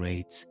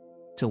comrades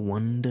to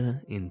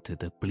wander into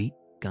the bleak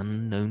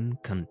unknown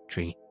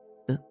country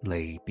that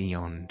lay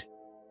beyond.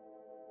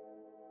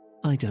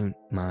 "I don't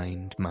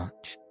mind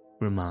much,"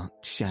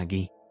 remarked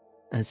Shaggy,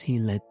 as he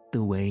led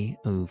the way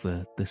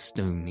over the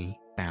stony,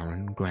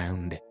 barren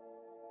ground.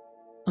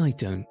 "I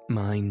don't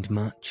mind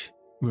much,"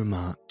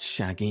 remarked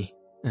Shaggy,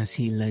 as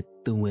he led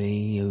the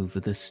way over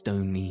the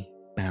stony,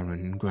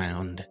 barren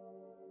ground.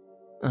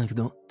 "I've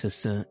got to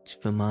search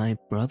for my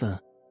brother,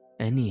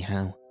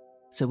 anyhow,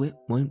 so it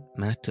won't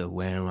matter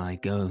where I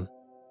go."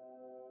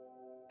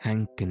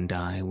 "Hank and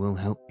I will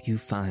help you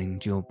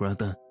find your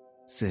brother,"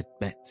 said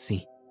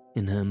Betsy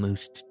in her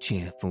most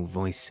cheerful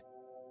voice.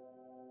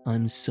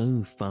 "I'm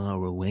so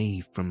far away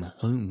from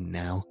home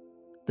now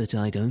that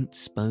I don't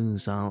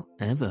suppose I'll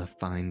ever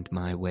find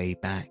my way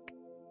back,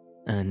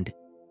 and,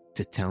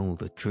 to tell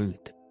the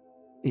truth,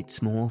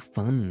 it's more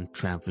fun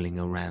travelling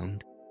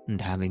around and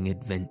having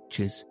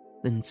adventures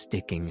than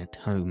sticking at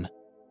home.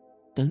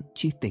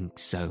 Don't you think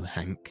so,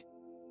 Hank?"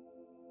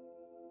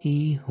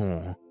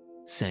 "Hee-haw,"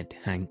 said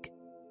Hank,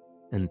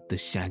 and the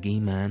Shaggy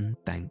Man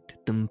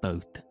thanked them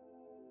both.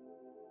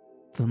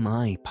 "For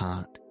my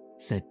part,"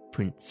 said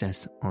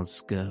Princess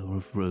Oscar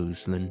of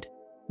Roseland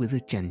with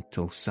a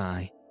gentle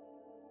sigh,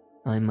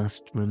 "I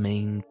must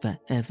remain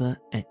forever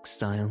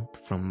exiled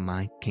from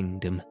my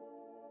kingdom,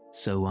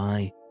 so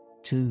I,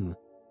 too,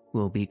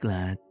 will be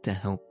glad to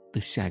help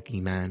the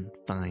Shaggy Man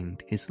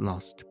find his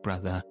lost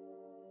brother."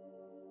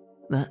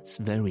 "That's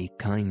very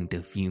kind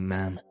of you,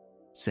 ma'am,"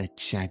 said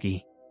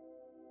Shaggy,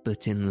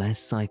 "but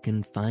unless I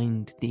can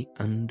find the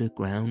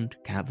underground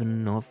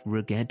cavern of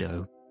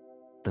Ruggedo,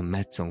 the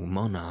Metal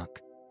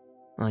Monarch,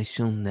 I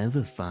shall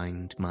never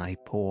find my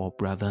poor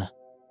brother."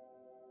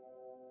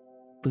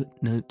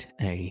 Footnote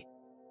A.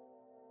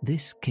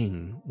 This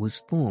king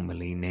was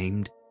formerly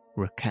named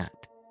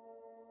Rakat,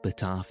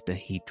 but after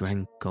he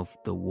drank of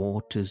the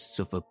waters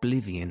of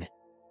oblivion,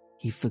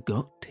 he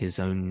forgot his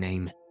own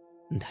name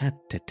and had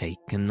to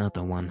take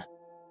another one.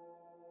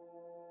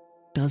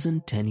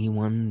 "Doesn't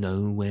anyone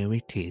know where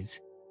it is?"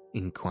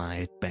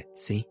 inquired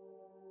Betsy.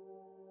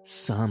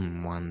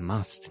 "Someone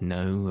must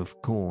know,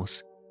 of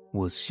course,"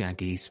 was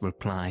Shaggy's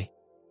reply.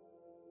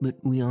 "But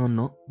we are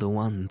not the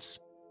ones.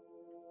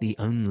 The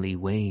only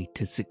way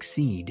to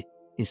succeed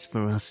is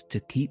for us to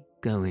keep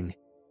going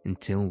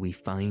until we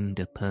find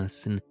a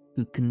person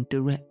who can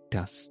direct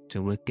us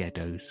to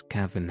Ruggedo's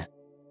cavern.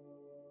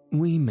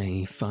 "We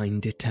may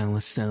find it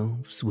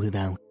ourselves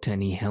without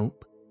any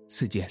help,"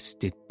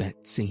 suggested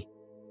Betsy.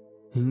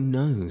 "Who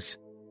knows?"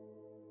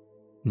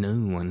 "No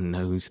one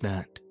knows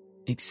that,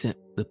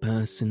 except the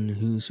person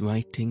who's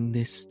writing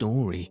this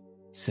story,"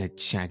 said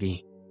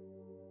Shaggy.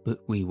 "But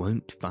we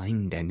won't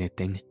find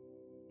anything,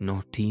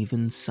 not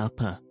even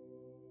supper,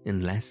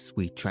 unless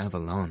we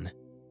travel on.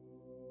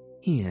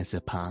 Here's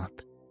a path.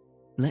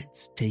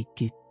 Let's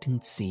take it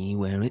and see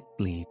where it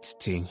leads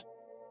to."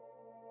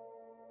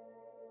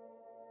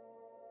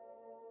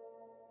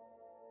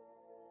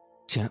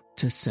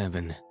 Chapter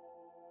 7.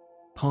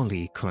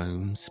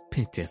 Polychrome's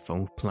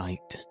Pitiful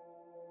Plight.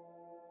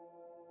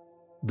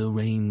 The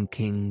Rain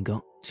King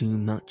got too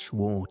much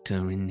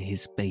water in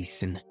his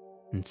basin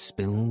and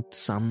spilled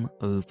some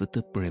over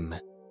the brim.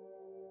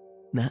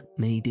 That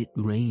made it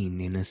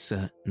rain in a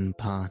certain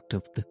part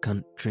of the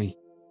country,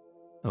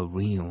 a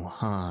real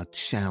hard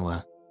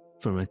shower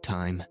for a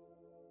time,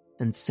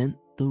 and sent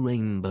the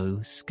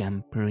rainbow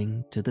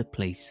scampering to the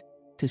place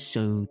to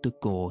show the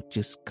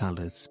gorgeous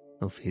colours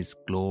of his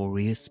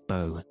glorious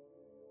bow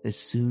as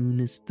soon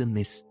as the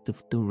mist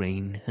of the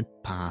rain had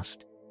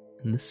passed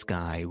and the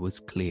sky was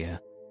clear.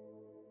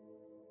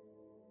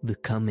 The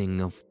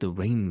coming of the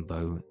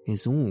rainbow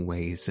is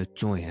always a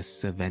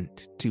joyous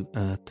event to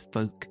earth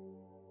folk,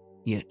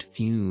 yet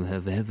few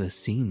have ever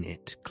seen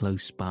it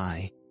close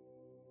by.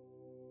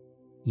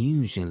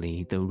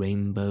 Usually the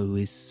rainbow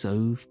is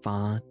so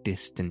far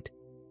distant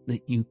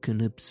that you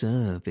can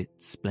observe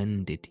its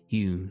splendid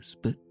hues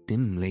but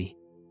dimly,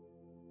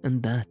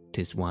 and that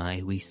is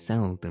why we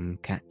seldom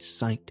catch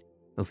sight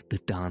of the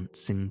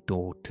dancing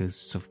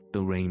daughters of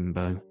the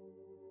rainbow.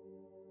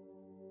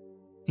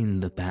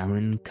 In the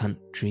barren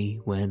country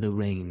where the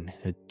rain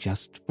had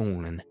just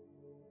fallen,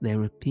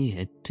 there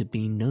appeared to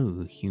be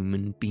no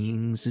human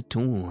beings at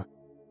all,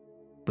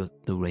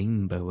 but the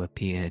rainbow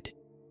appeared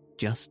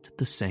just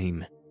the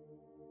same,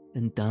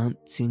 and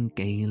dancing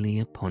gaily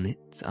upon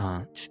its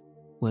arch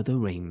were the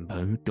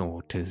rainbow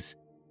daughters,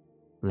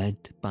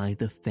 led by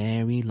the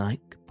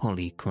fairy-like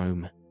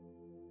Polychrome,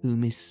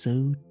 whom is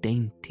so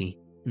dainty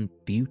and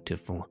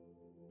beautiful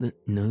that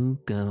no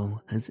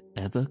girl has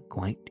ever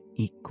quite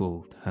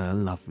equalled her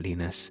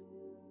loveliness.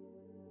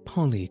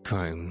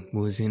 Polychrome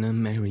was in a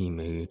merry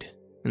mood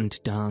and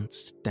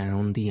danced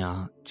down the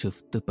arch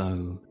of the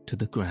bow to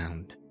the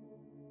ground,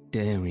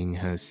 daring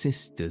her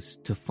sisters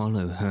to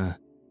follow her.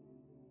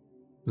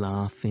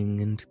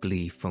 Laughing and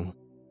gleeful,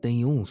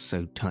 they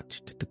also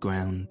touched the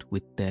ground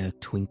with their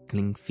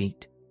twinkling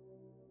feet,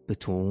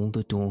 but all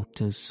the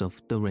daughters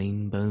of the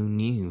rainbow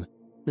knew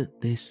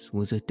that this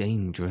was a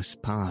dangerous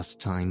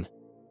pastime,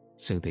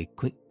 so they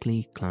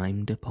quickly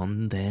climbed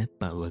upon their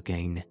bow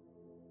again.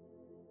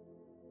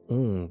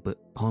 All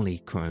but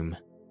Polychrome.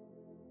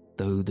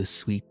 Though the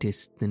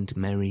sweetest and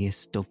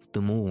merriest of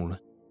them all,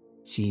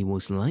 she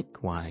was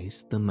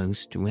likewise the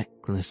most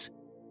reckless.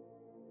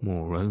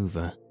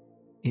 Moreover,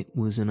 it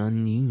was an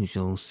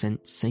unusual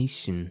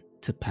sensation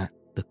to pat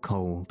the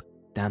cold,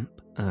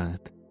 damp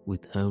earth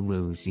with her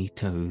rosy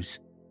toes.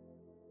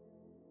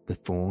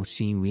 Before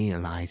she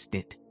realized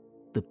it,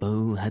 the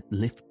bow had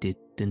lifted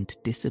and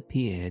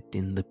disappeared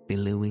in the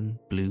billowing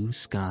blue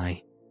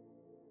sky,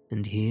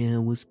 and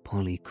here was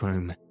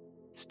Polychrome,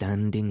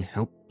 standing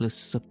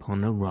helpless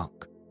upon a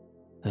rock,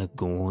 her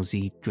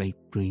gauzy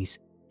draperies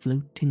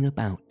floating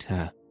about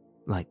her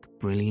like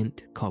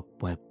brilliant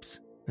cobwebs,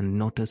 and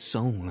not a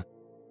soul,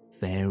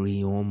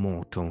 fairy or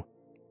mortal,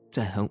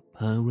 to help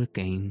her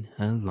regain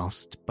her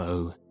lost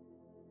bow.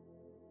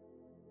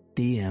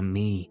 "Dear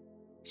me,"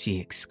 she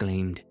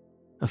exclaimed,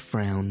 a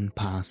frown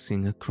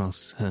passing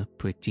across her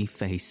pretty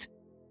face.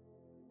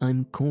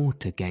 "I'm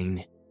caught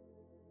again.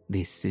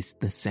 This is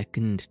the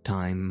second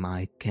time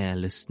my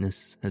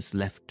carelessness has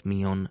left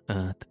me on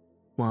earth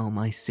while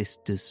my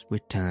sisters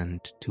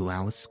returned to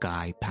our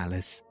sky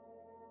palace.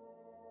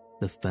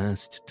 The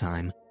first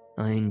time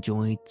I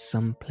enjoyed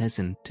some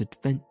pleasant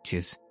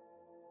adventures,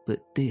 but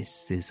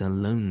this is a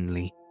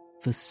lonely,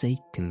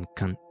 forsaken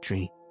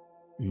country,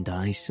 and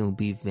I shall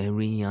be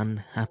very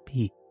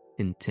unhappy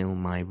until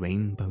my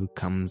rainbow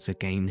comes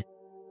again,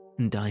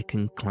 and I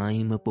can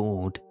climb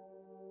aboard.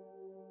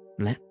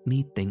 Let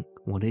me think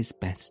what is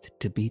best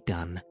to be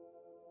done."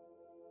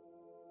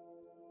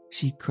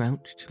 She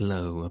crouched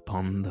low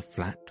upon the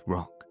flat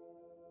rock,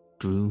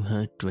 drew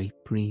her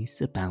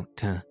draperies about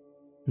her,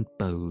 and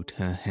bowed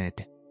her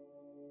head.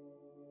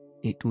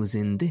 It was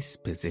in this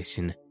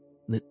position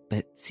that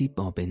Betsy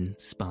Bobbin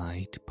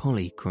spied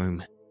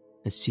Polychrome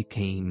as she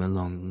came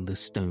along the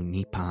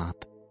stony path,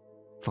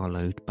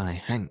 followed by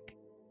Hank,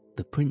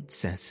 the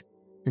princess,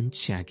 and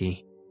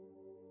Shaggy.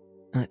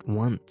 At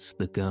once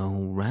the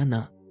girl ran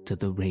up to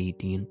the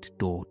radiant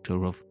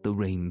daughter of the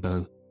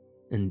rainbow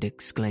and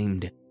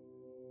exclaimed,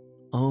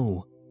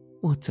 "Oh,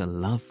 what a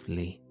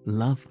lovely,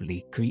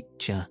 lovely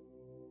creature!"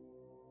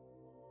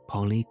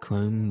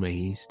 Polychrome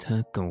raised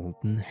her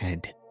golden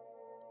head.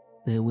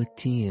 There were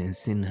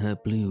tears in her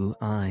blue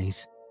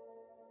eyes.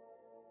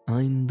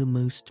 "I'm the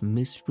most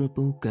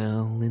miserable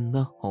girl in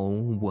the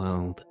whole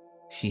world,"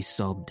 she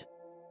sobbed.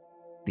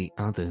 the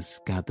others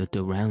gathered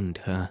around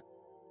her.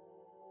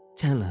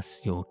 "Tell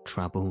us your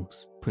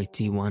troubles,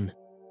 pretty one,"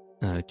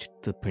 urged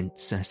the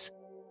princess.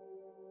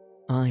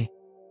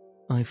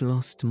 I've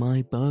lost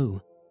my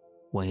bow,"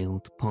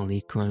 wailed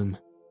Polychrome.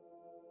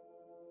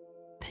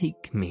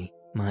 "Take me,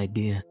 my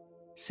dear,"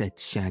 said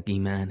Shaggy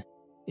Man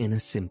in a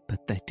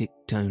sympathetic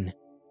tone,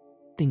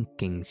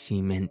 thinking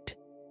she meant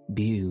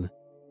bew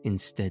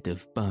instead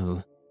of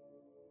bow.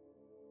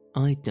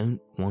 "I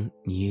don't want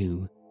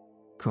you,"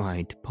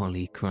 cried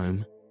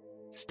Polychrome,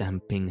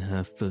 stamping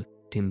her foot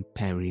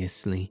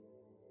imperiously.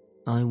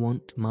 "I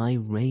want my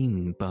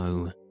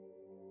rainbow."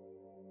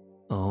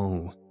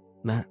 "Oh,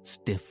 that's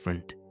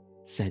different,"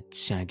 said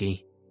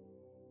Shaggy.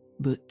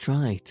 "But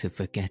try to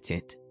forget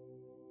it.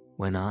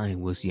 When I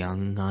was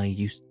young, I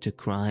used to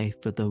cry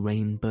for the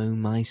rainbow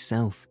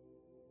myself,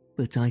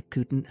 but I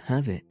couldn't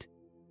have it.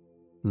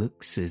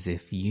 Looks as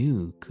if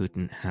you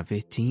couldn't have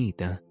it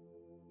either,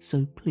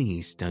 so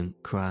please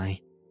don't cry."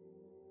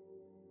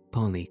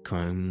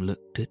 Polychrome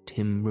looked at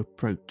him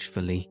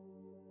reproachfully.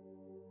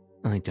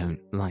 "I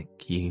don't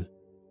like you,"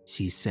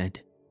 she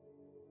said.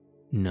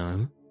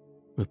 "No?"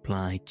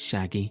 replied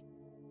Shaggy,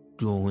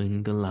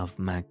 drawing the love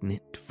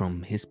magnet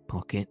from his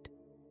pocket.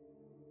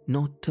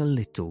 "Not a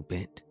little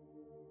bit,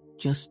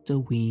 just a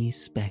wee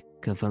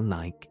speck of a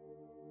like."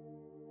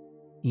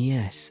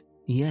 "Yes,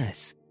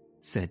 yes,"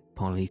 said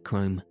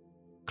Polychrome,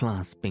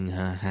 clasping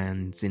her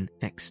hands in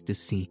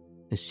ecstasy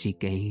as she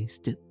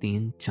gazed at the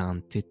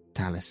enchanted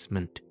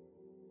talisman.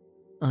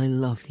 "I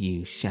love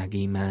you,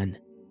 Shaggy Man."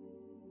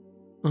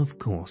 "Of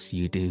course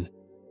you do,"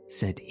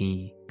 said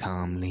he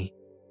calmly,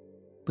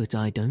 "but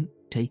I don't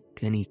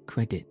take any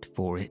credit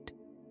for it.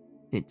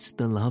 It's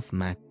the love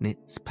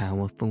magnet's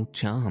powerful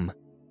charm.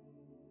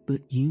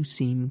 But you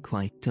seem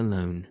quite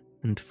alone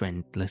and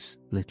friendless,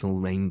 little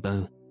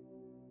rainbow.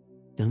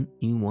 Don't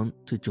you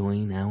want to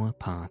join our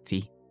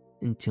party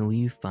until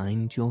you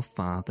find your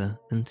father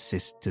and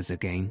sisters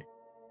again?"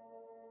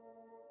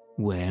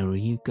 "Where are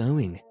you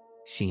going?"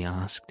 she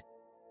asked.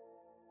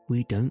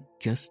 "We don't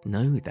just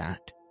know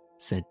that,"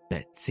 said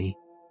Betsy,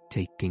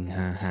 taking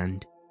her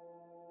hand.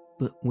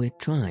 "But we're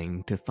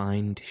trying to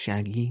find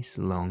Shaggy's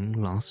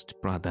long-lost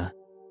brother,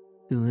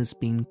 who has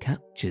been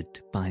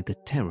captured by the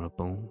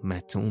terrible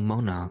Metal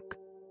Monarch.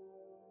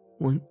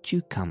 Won't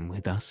you come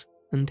with us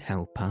and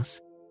help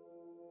us?"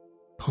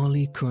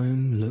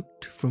 Polychrome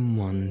looked from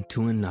one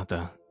to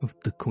another of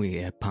the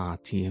queer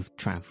party of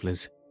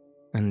travellers,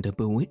 and a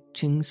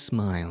bewitching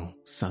smile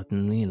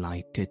suddenly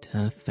lighted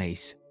her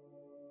face.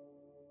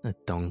 A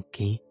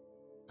donkey,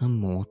 a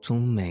mortal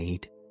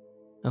maid,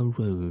 a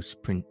rose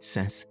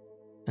princess,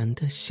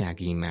 and a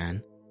Shaggy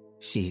Man,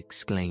 she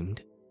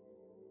exclaimed.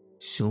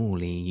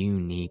 "Surely you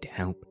need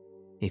help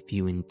if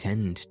you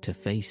intend to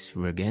face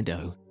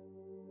Ruggedo."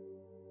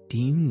 "Do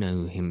you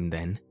know him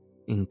then?"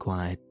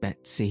 inquired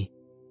Betsy.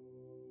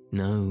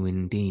 "No,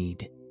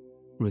 indeed.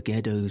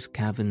 Ruggedo's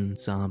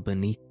caverns are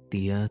beneath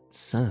the earth's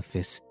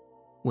surface,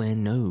 where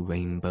no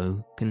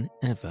rainbow can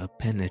ever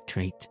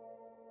penetrate.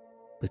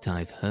 But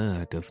I've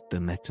heard of the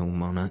Metal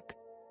Monarch.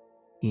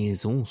 He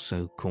is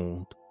also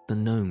called the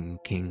Gnome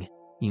King,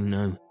 you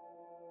know,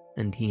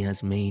 and he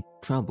has made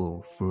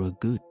trouble for a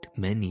good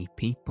many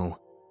people,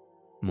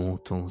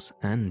 mortals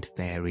and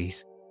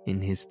fairies,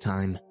 in his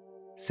time,"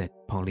 said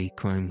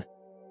Polychrome.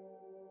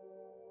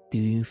 "Do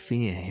you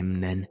fear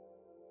him then?"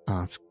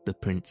 asked the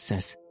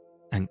princess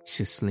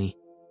anxiously.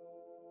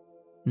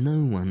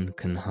 "No one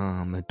can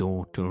harm a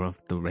daughter of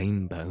the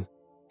rainbow,"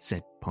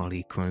 said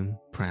Polychrome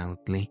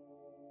proudly.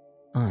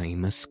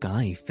 "I'm a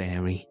sky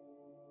fairy."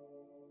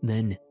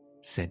 "Then,"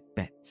 said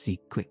Betsy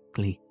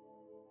quickly,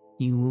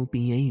 "you will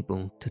be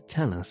able to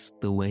tell us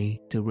the way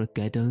to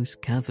Ruggedo's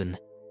cavern."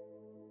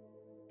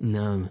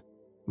 "No,"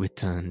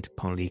 returned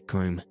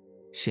Polychrome,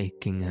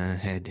 shaking her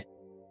head.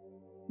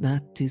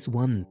 "That is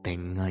one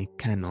thing I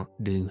cannot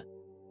do,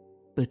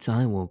 but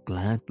I will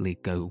gladly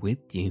go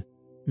with you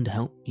and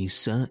help you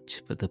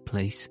search for the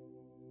place."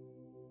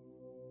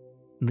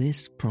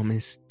 This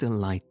promise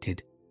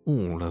delighted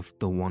all of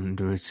the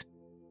wanderers,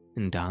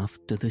 and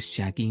after the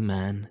Shaggy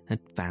Man had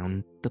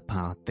found the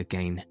path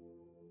again,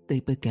 they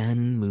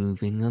began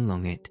moving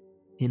along it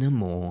in a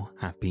more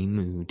happy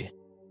mood.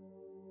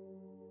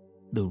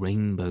 The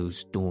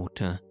Rainbow's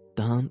daughter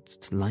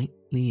danced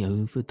lightly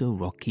over the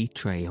rocky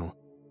trail,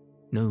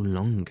 no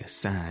longer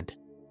sad,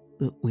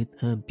 but with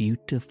her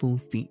beautiful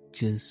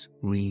features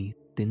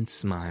wreathed in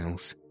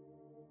smiles.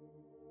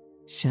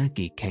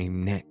 Shaggy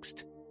came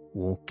next,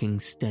 walking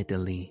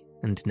steadily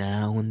and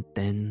now and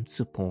then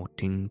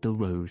supporting the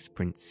Rose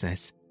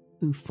Princess,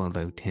 who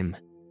followed him.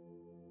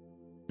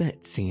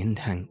 Betsy and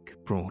Hank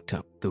brought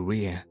up the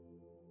rear,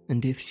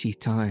 and if she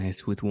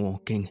tired with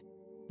walking,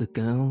 the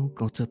girl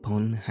got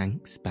upon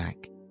Hank's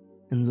back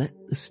and let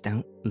the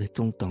stout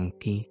little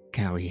donkey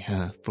carry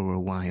her for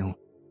a while.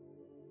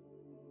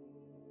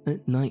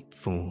 At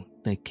nightfall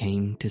they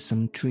came to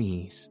some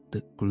trees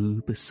that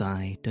grew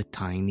beside a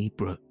tiny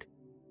brook,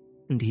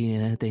 and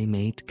here they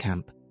made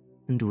camp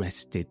and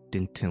rested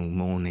until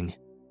morning.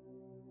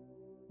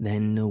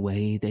 Then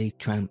away they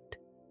tramped,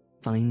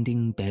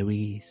 finding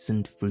berries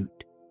and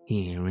fruit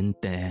here and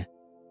there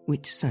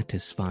which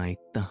satisfied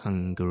the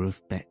hunger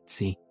of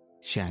Betsy,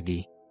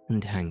 Shaggy,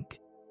 and Hank,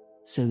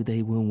 so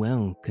they were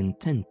well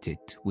contented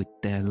with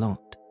their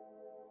lot.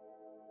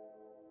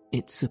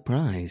 It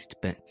surprised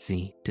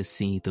Betsy to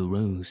see the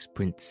Rose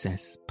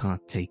Princess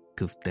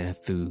partake of their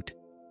food,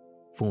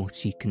 for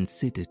she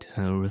considered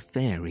her a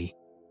fairy,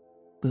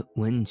 but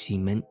when she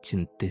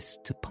mentioned this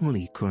to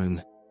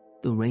Polychrome,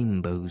 the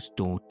Rainbow's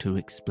daughter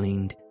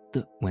explained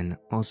that when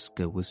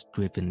Oscar was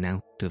driven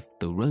out of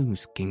the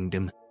Rose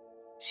Kingdom,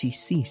 she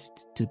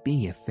ceased to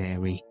be a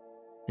fairy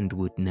and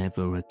would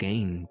never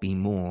again be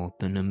more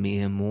than a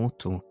mere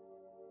mortal.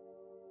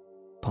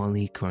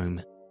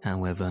 Polychrome,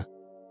 however,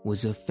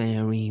 was a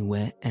fairy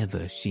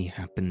wherever she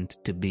happened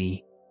to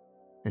be,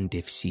 and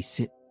if she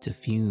sipped a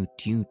few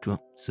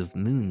dewdrops of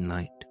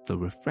moonlight for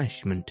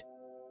refreshment,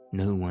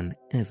 no one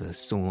ever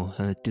saw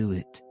her do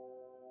it.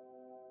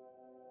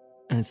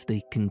 As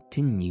they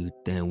continued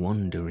their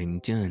wandering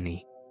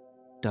journey,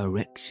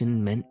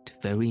 direction meant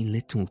very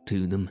little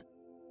to them,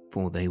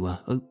 for they were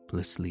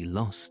hopelessly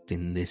lost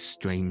in this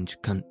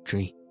strange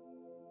country.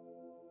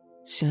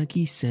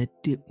 Shaggy said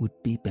it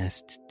would be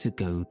best to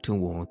go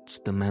towards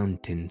the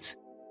mountains,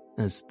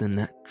 as the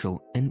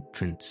natural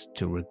entrance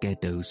to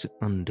Ruggedo's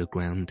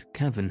underground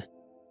cavern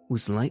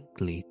was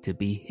likely to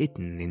be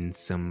hidden in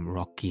some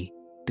rocky,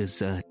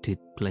 deserted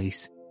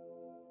place.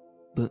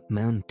 But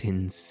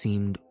mountains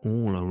seemed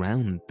all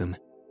around them,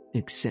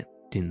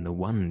 except in the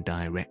one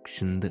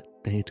direction that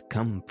they had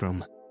come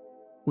from,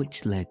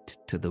 which led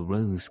to the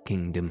Rose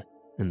Kingdom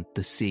and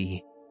the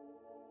sea.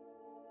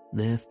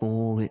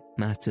 Therefore it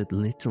mattered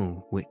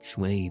little which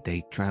way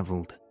they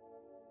travelled.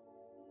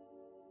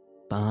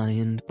 By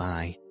and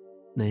by,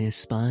 they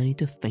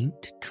espied a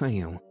faint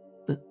trail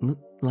that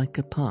looked like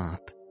a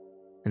path,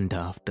 and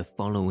after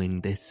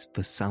following this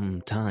for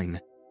some time,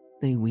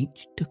 they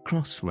reached a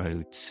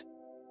crossroads.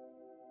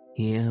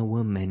 Here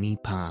were many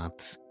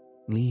paths,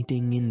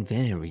 leading in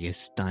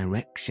various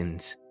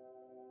directions,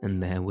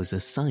 and there was a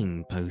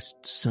signpost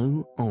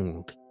so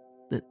old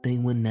that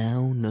there were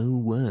now no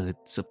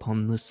words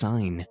upon the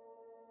sign.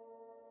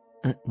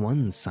 At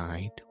one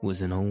side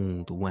was an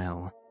old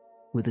well,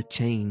 with a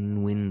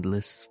chain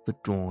windlass for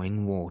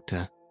drawing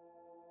water,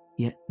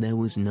 yet there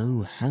was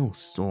no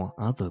house or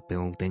other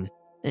building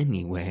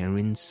anywhere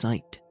in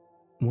sight.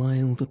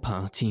 While the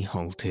party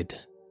halted,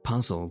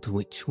 puzzled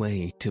which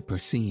way to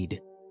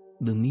proceed,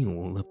 the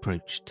mule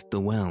approached the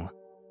well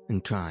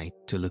and tried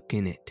to look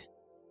in it.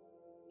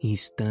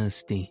 "He's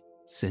thirsty,"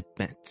 said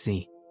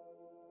Betsy.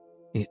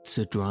 "It's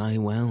a dry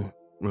well,"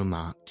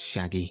 remarked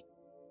Shaggy.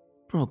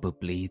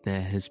 "Probably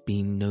there has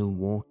been no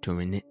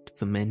water in it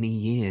for many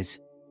years.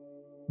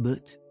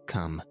 But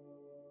come,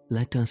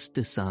 let us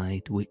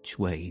decide which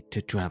way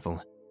to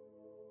travel."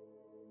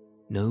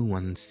 No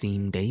one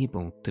seemed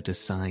able to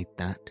decide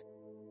that.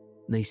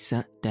 They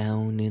sat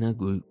down in a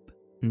group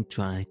and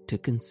tried to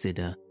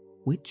consider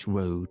which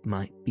road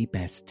might be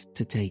best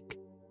to take.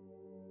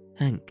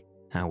 Hank,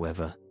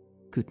 however,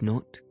 could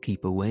not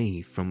keep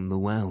away from the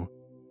well,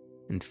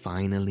 and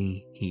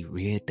finally he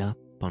reared up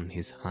on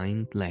his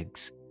hind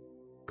legs,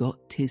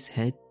 got his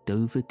head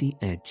over the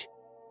edge,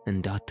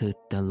 and uttered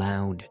a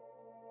loud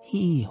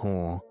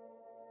hee-haw.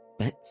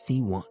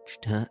 Betsy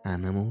watched her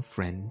animal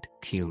friend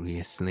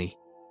curiously.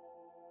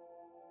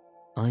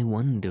 "I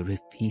wonder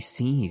if he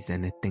sees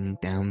anything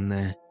down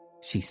there,"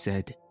 she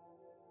said.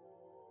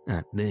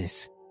 At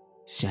this,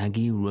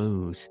 Shaggy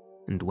rose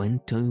and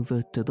went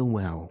over to the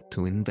well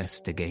to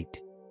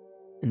investigate,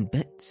 and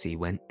Betsy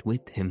went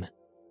with him.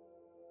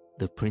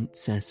 The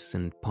princess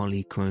and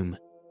Polychrome,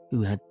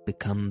 who had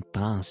become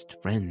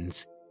fast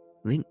friends,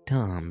 linked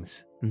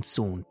arms and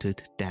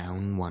sauntered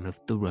down one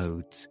of the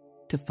roads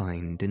to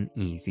find an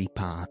easy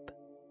path.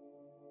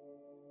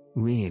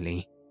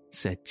 "Really,"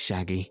 said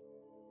Shaggy,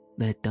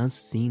 "there does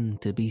seem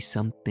to be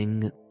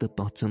something at the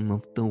bottom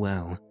of the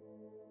well.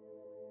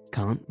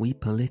 Can't we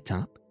pull it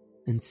up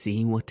and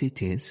see what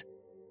it is?"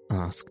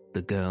 asked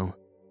the girl.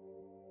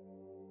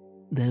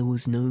 There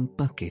was no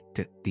bucket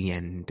at the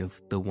end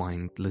of the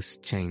windlass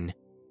chain,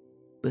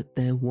 but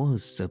there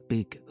was a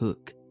big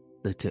hook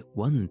that at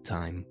one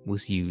time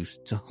was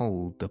used to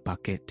hold the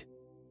bucket.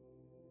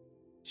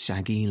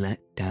 Shaggy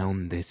let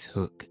down this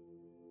hook,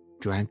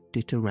 dragged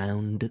it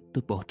around at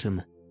the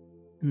bottom,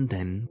 and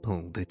then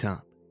pulled it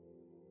up.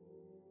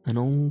 An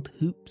old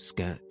hoop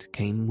skirt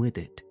came with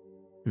it,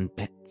 and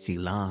Betsy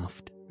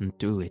laughed and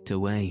threw it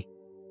away.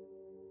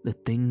 The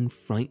thing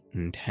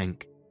frightened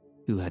Hank,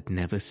 who had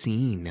never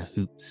seen a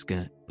hoop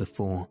skirt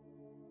before,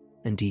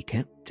 and he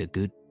kept a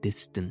good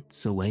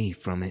distance away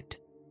from it.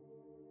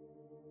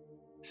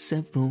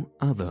 Several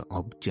other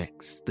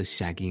objects the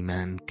Shaggy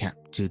Man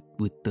captured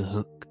with the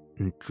hook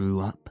and drew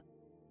up,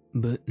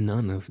 but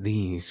none of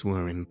these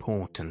were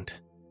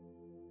important.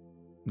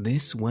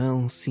 "This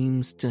well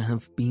seems to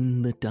have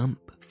been the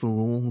dump for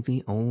all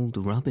the old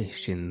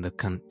rubbish in the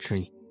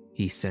country,"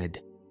 he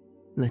said,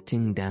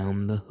 letting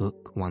down the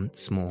hook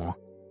once more.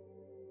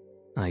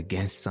 "I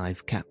guess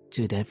I've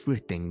captured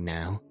everything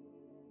now.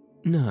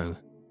 No,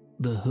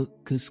 The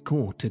hook has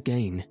caught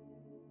again.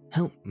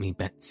 Help me,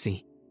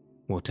 Betsy.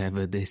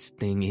 Whatever this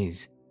thing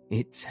is,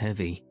 it's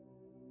heavy."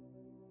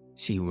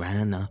 She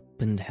ran up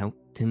and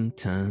helped him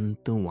turn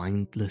the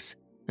windlass,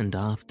 and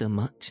after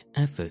much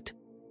effort,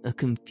 a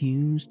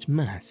confused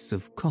mass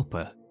of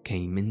copper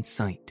came in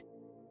sight.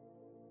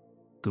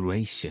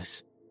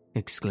 "Gracious,"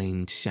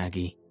 exclaimed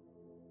Shaggy.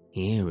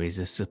 "Here is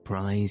a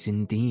surprise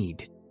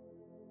indeed."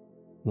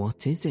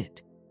 "What is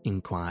it?"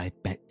 inquired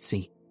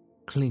Betsy,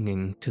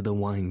 clinging to the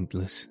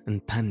windlass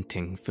and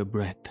panting for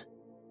breath.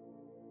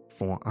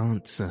 For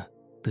answer,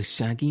 the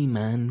shaggy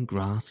man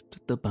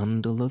grasped the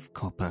bundle of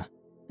copper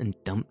and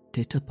dumped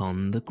it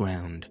upon the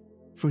ground,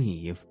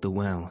 free of the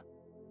well.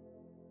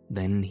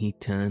 Then he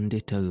turned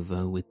it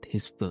over with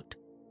his foot,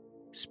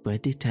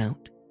 spread it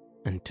out,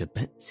 and to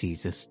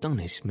Betsy's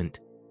astonishment,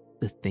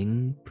 the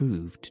thing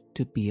proved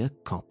to be a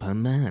copper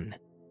man.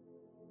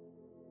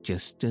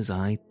 "Just as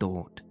I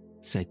thought,"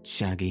 said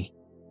Shaggy,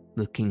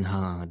 looking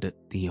hard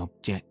at the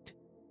object.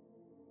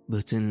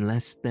 "But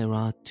unless there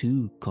are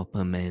 2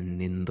 copper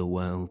men in the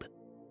world,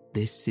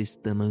 this is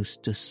the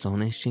most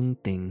astonishing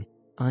thing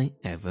I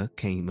ever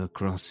came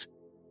across."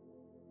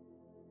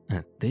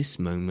 At this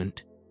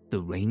moment,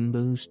 the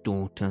Rainbow's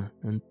Daughter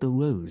and the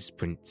Rose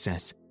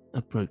Princess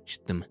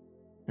approached them,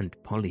 and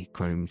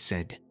Polychrome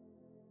said,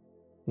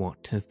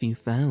 "What have you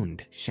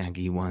found,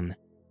 Shaggy One?"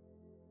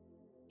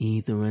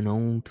 "Either an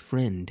old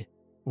friend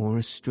or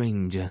a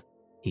stranger,"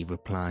 he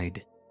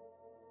replied.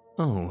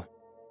 "Oh,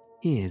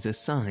 here's a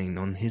sign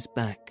on his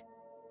back,"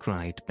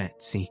 cried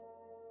Betsy,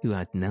 who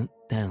had knelt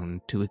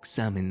down to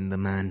examine the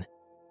man.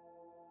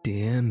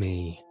 "Dear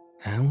me,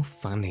 how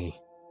funny.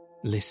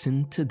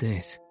 Listen to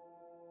this."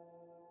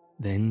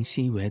 Then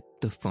she read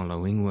the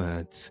following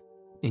words,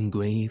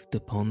 engraved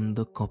upon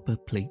the copper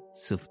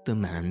plates of the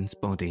man's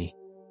body.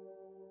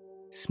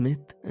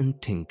 "Smith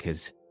and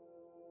Tinkers.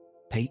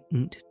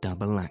 Patent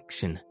double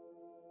action.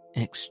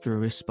 Extra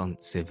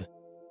responsive.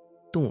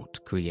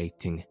 Thought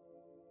creating.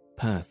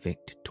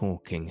 Perfect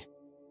talking.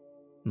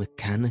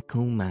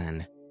 Mechanical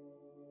man.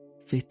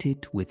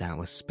 Fitted with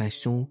our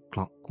special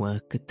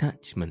clockwork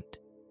attachment.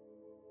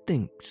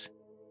 Thinks,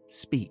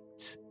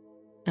 speaks,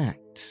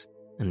 acts,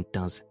 and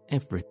does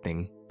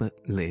everything but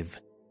live."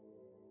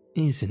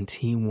 "Isn't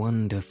he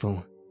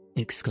wonderful?"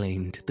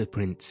 exclaimed the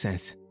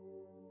princess.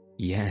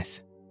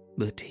 "Yes,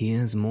 but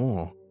here's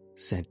more,"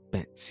 said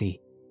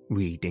Betsy,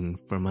 reading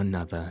from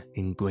another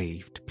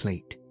engraved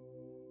plate.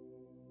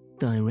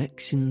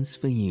 "Directions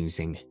for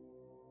using.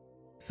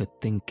 For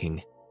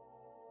thinking,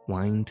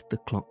 wind the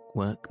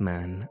clockwork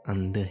man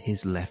under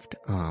his left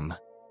arm,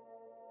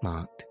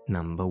 marked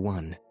number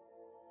 1.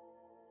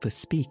 For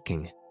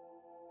speaking,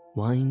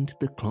 wind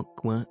the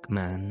clockwork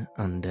man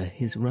under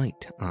his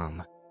right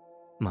arm,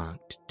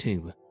 marked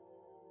 2.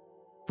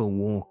 For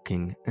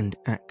walking and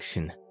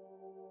action,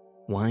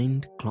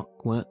 wind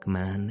clockwork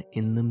man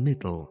in the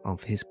middle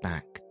of his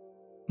back,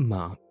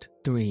 marked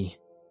 3.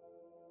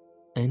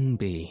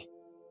 NB.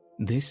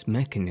 This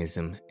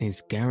mechanism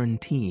is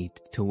guaranteed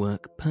to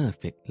work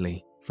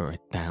perfectly for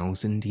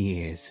 1,000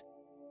 years.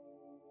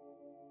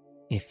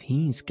 "If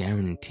he's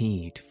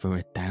guaranteed for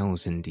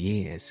 1,000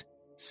 years,"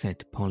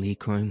 said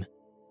Polychrome,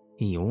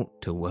 "he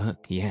ought to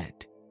work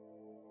yet."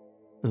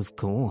 "Of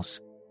course,"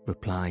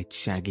 replied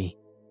Shaggy.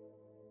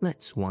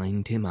 "Let's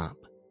wind him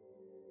up."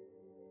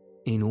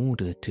 In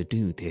order to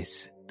do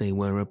this, they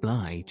were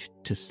obliged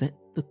to set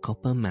the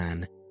copper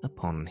man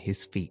upon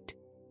his feet,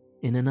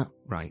 in an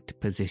upright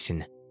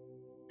position,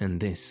 and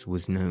this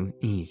was no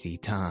easy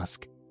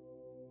task.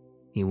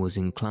 He was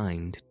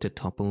inclined to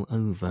topple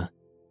over,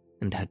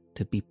 and had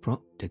to be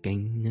propped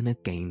again and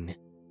again.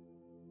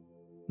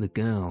 The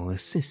girl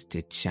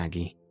assisted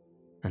Shaggy,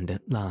 and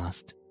at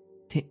last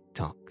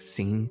Tick-Tock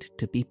seemed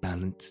to be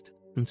balanced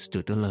and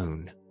stood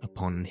alone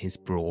upon his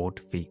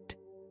broad feet.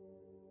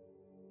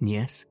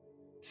 "Yes,"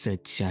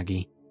 said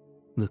Shaggy,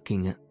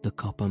 looking at the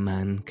copper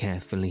man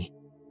carefully.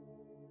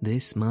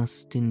 "This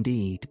must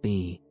indeed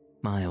be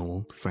my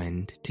old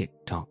friend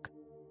Tick-Tock,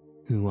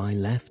 who I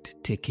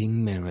left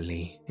ticking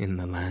merrily in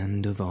the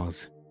land of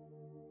Oz.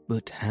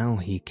 But how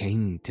he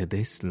came to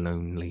this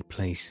lonely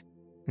place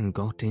and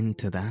got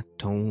into that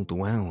old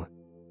well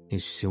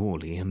is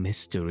surely a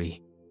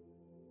mystery."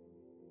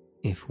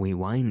 "If we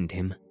wind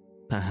him,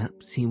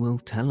 perhaps he will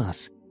tell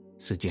us,"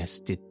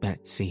 suggested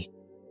Betsy.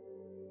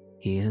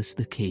 "Here's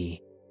the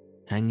key,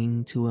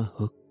 hanging to a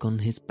hook on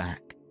his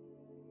back.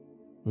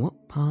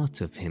 What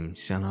part of him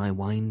shall I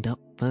wind up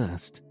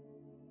first?"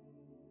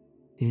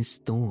 "His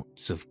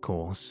thoughts, of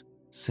course,"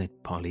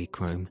 said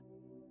Polychrome,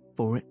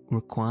 "for it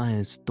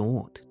requires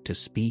thought to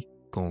speak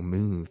or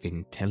move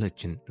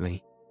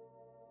intelligently."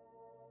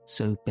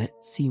 So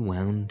Betsy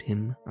wound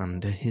him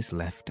under his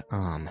left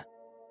arm,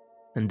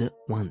 and at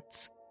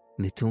once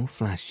little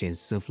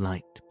flashes of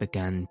light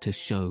began to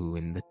show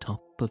in the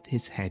top of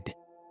his head,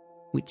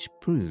 which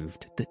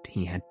proved that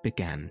he had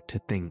begun to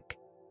think.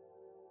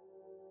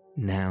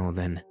 "Now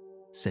then,"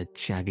 said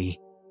Shaggy,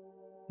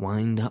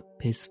 "wind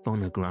up his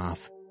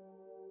phonograph."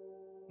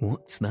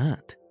 "What's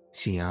that?"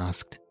 she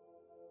asked.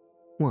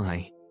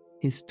 "Why,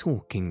 his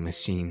talking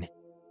machine.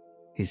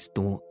 His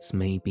thoughts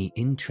may be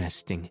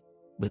interesting,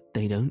 but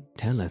they don't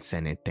tell us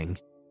anything.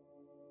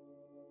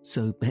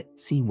 So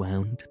Betsy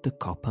wound the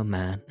copper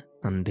man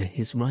under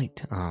his right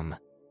arm,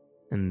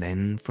 and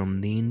then from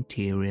the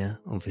interior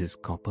of his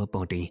copper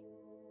body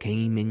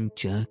came in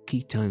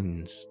jerky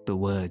tones the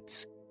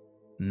words,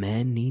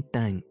 "Many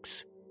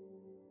thanks."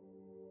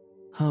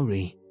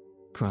 "Hurry,"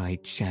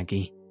 cried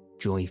Shaggy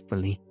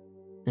joyfully,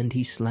 and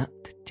he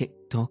slapped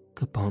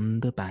Tick-Tock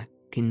upon the back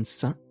in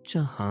such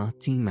a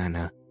hearty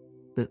manner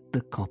that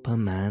the copper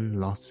man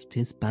lost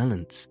his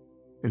balance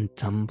and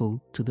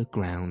tumbled to the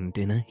ground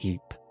in a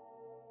heap.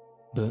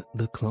 But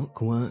the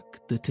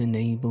clockwork that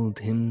enabled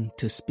him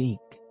to speak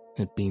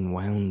had been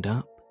wound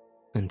up,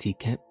 and he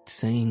kept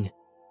saying,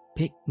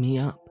 "Pick me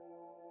up,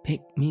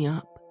 pick me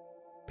up,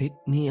 pick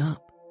me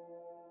up,"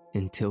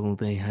 until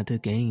they had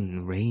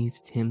again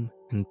raised him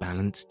and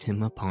balanced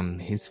him upon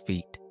his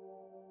feet,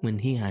 when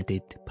he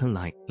added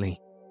politely,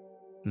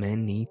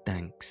 "Many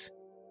thanks."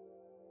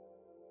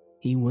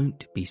 "He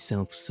won't be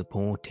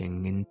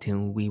self-supporting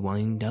until we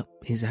wind up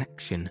his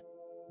action,"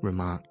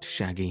 remarked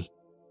Shaggy.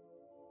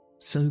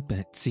 So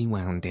Betsy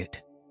wound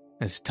it,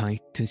 as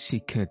tight as she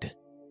could,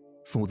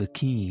 for the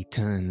key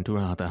turned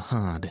rather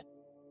hard.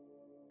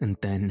 And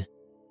then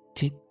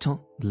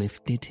Tick-Tock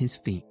lifted his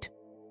feet,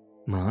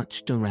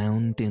 marched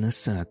around in a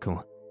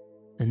circle,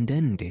 and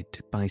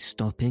ended by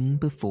stopping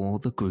before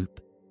the group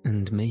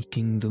and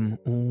making them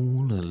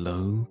all a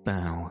low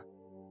bow.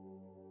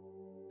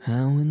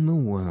 "How in the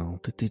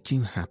world did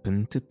you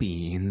happen to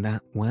be in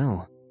that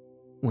well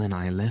when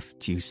I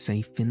left you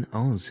safe in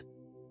Oz?"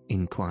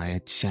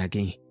 inquired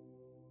Shaggy.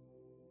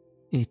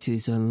 "It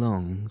is a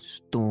long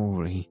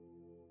story,"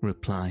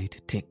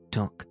 replied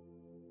Tick-Tock,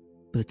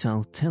 "but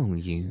I'll tell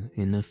you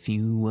in a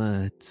few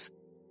words.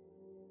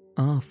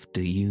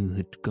 After you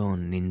had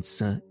gone in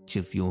search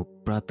of your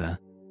brother,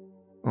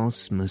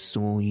 Ozma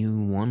saw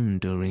you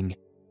wandering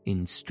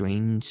in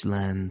strange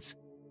lands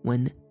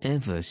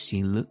whenever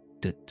she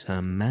looked at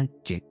her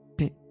magic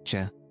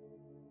picture.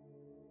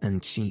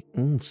 And she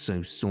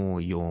also saw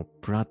your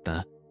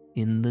brother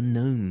in the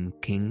Gnome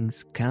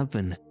King's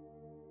cavern.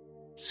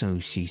 So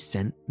she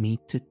sent me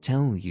to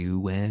tell you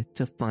where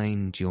to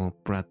find your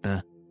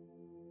brother,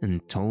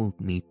 and told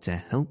me to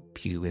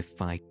help you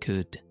if I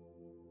could.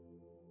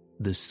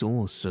 The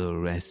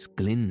sorceress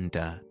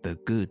Glinda the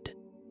Good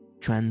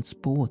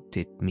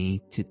transported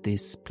me to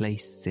this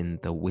place in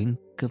the wink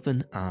of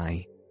an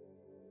eye,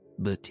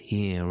 but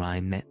here I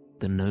met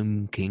the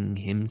Gnome King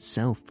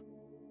himself,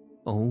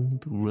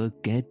 old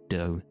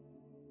Ruggedo,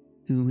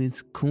 who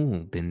is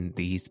called in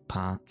these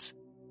parts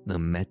the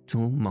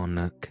Metal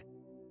Monarch.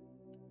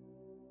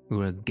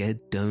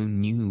 Ruggedo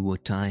knew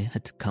what I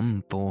had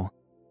come for,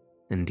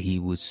 and he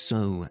was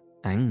so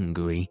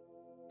angry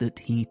that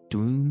he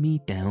threw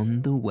me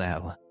down the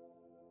well.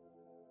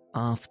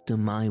 After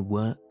my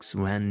works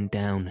ran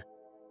down,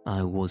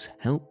 I was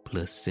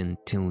helpless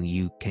until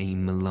you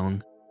came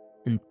along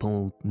and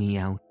pulled me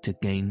out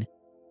again.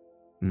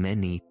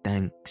 Many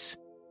thanks."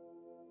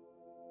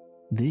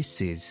 "This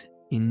is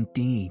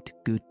indeed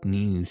good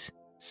news,"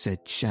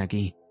 said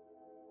Shaggy.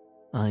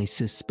 "I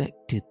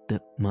suspected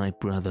that my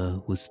brother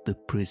was the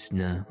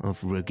prisoner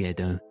of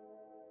Ruggedo,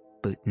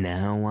 but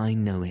now I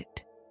know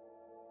it.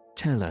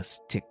 Tell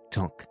us,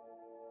 Tick-Tock,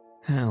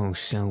 how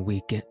shall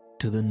we get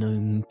to the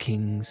Gnome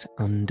King's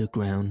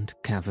underground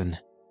cavern?"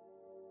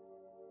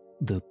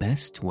 "The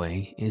best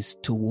way is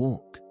to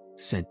walk,"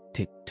 said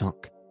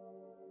Tick-Tock.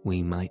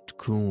 "We might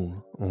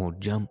crawl or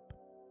jump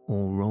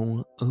or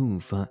roll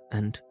over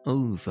and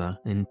over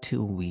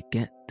until we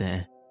get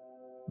there,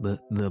 but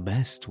the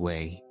best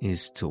way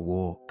is to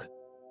walk."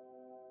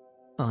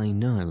 "I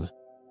know,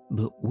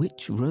 but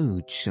which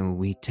road shall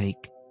we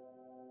take?"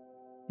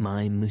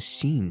 "My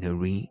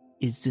machinery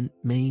isn't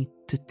made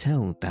to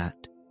tell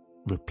that,"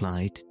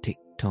 replied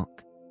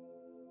Tick-Tock.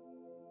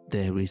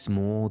 "There is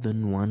more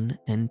than one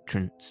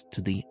entrance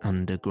to the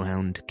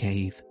underground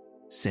cave,"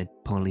 said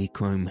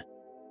Polychrome,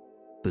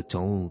 "but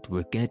old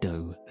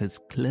Ruggedo has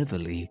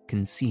cleverly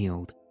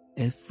concealed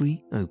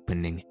every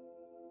opening,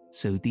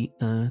 so the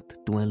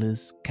earth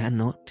dwellers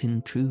cannot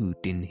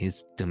intrude in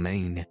his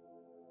domain.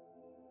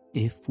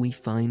 If we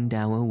find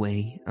our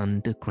way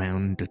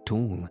underground at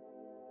all,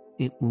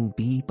 it will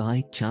be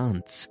by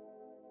chance."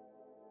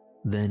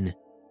 "Then,"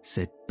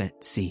 said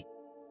Betsy,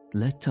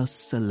 "let us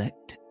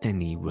select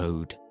any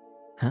road,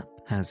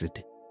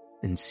 haphazard,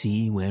 and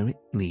see where it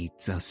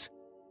leads us."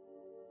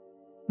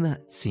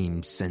 "That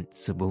seems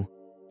sensible,"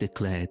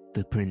 declared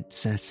the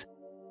princess.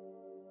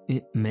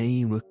 "It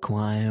may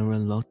require a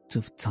lot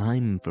of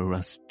time for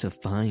us to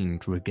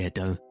find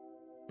Ruggedo,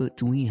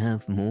 but we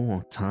have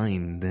more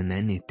time than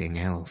anything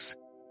else."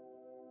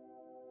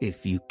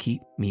 "If you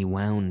keep me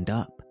wound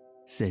up,"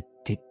 said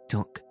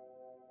Tick-Tock,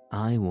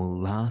 "I will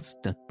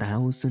last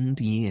 1,000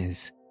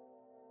 years."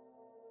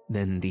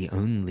 "Then the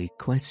only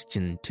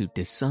question to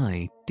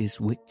decide is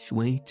which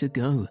way to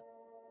go,"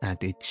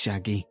 added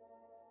Shaggy,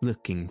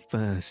 looking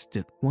first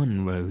at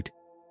one road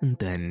and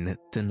then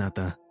at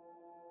another.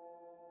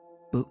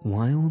 But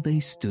while they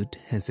stood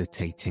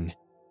hesitating,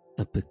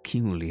 a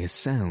peculiar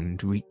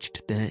sound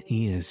reached their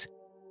ears,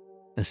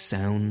 a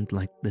sound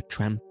like the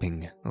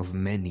tramping of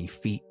many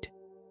feet.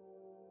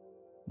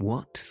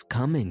 "What's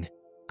coming?"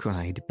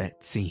 cried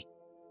Betsy,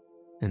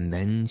 and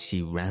then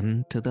she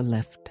ran to the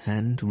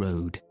left-hand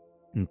road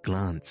and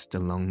glanced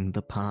along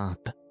the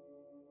path.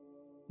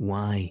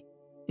 "Why,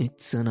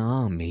 it's an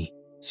army,"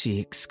 she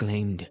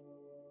exclaimed.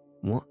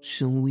 "What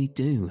shall we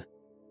do?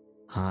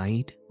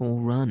 Hide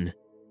or run?"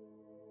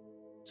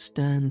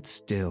 "Stand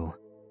still,"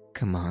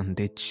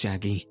 commanded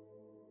Shaggy.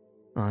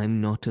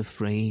 "I'm not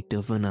afraid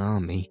of an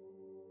army.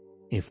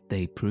 If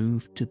they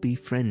prove to be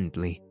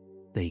friendly,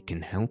 they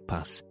can help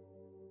us.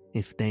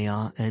 If they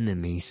are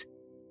enemies,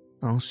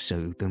 I'll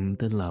show them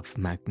the love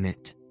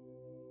magnet."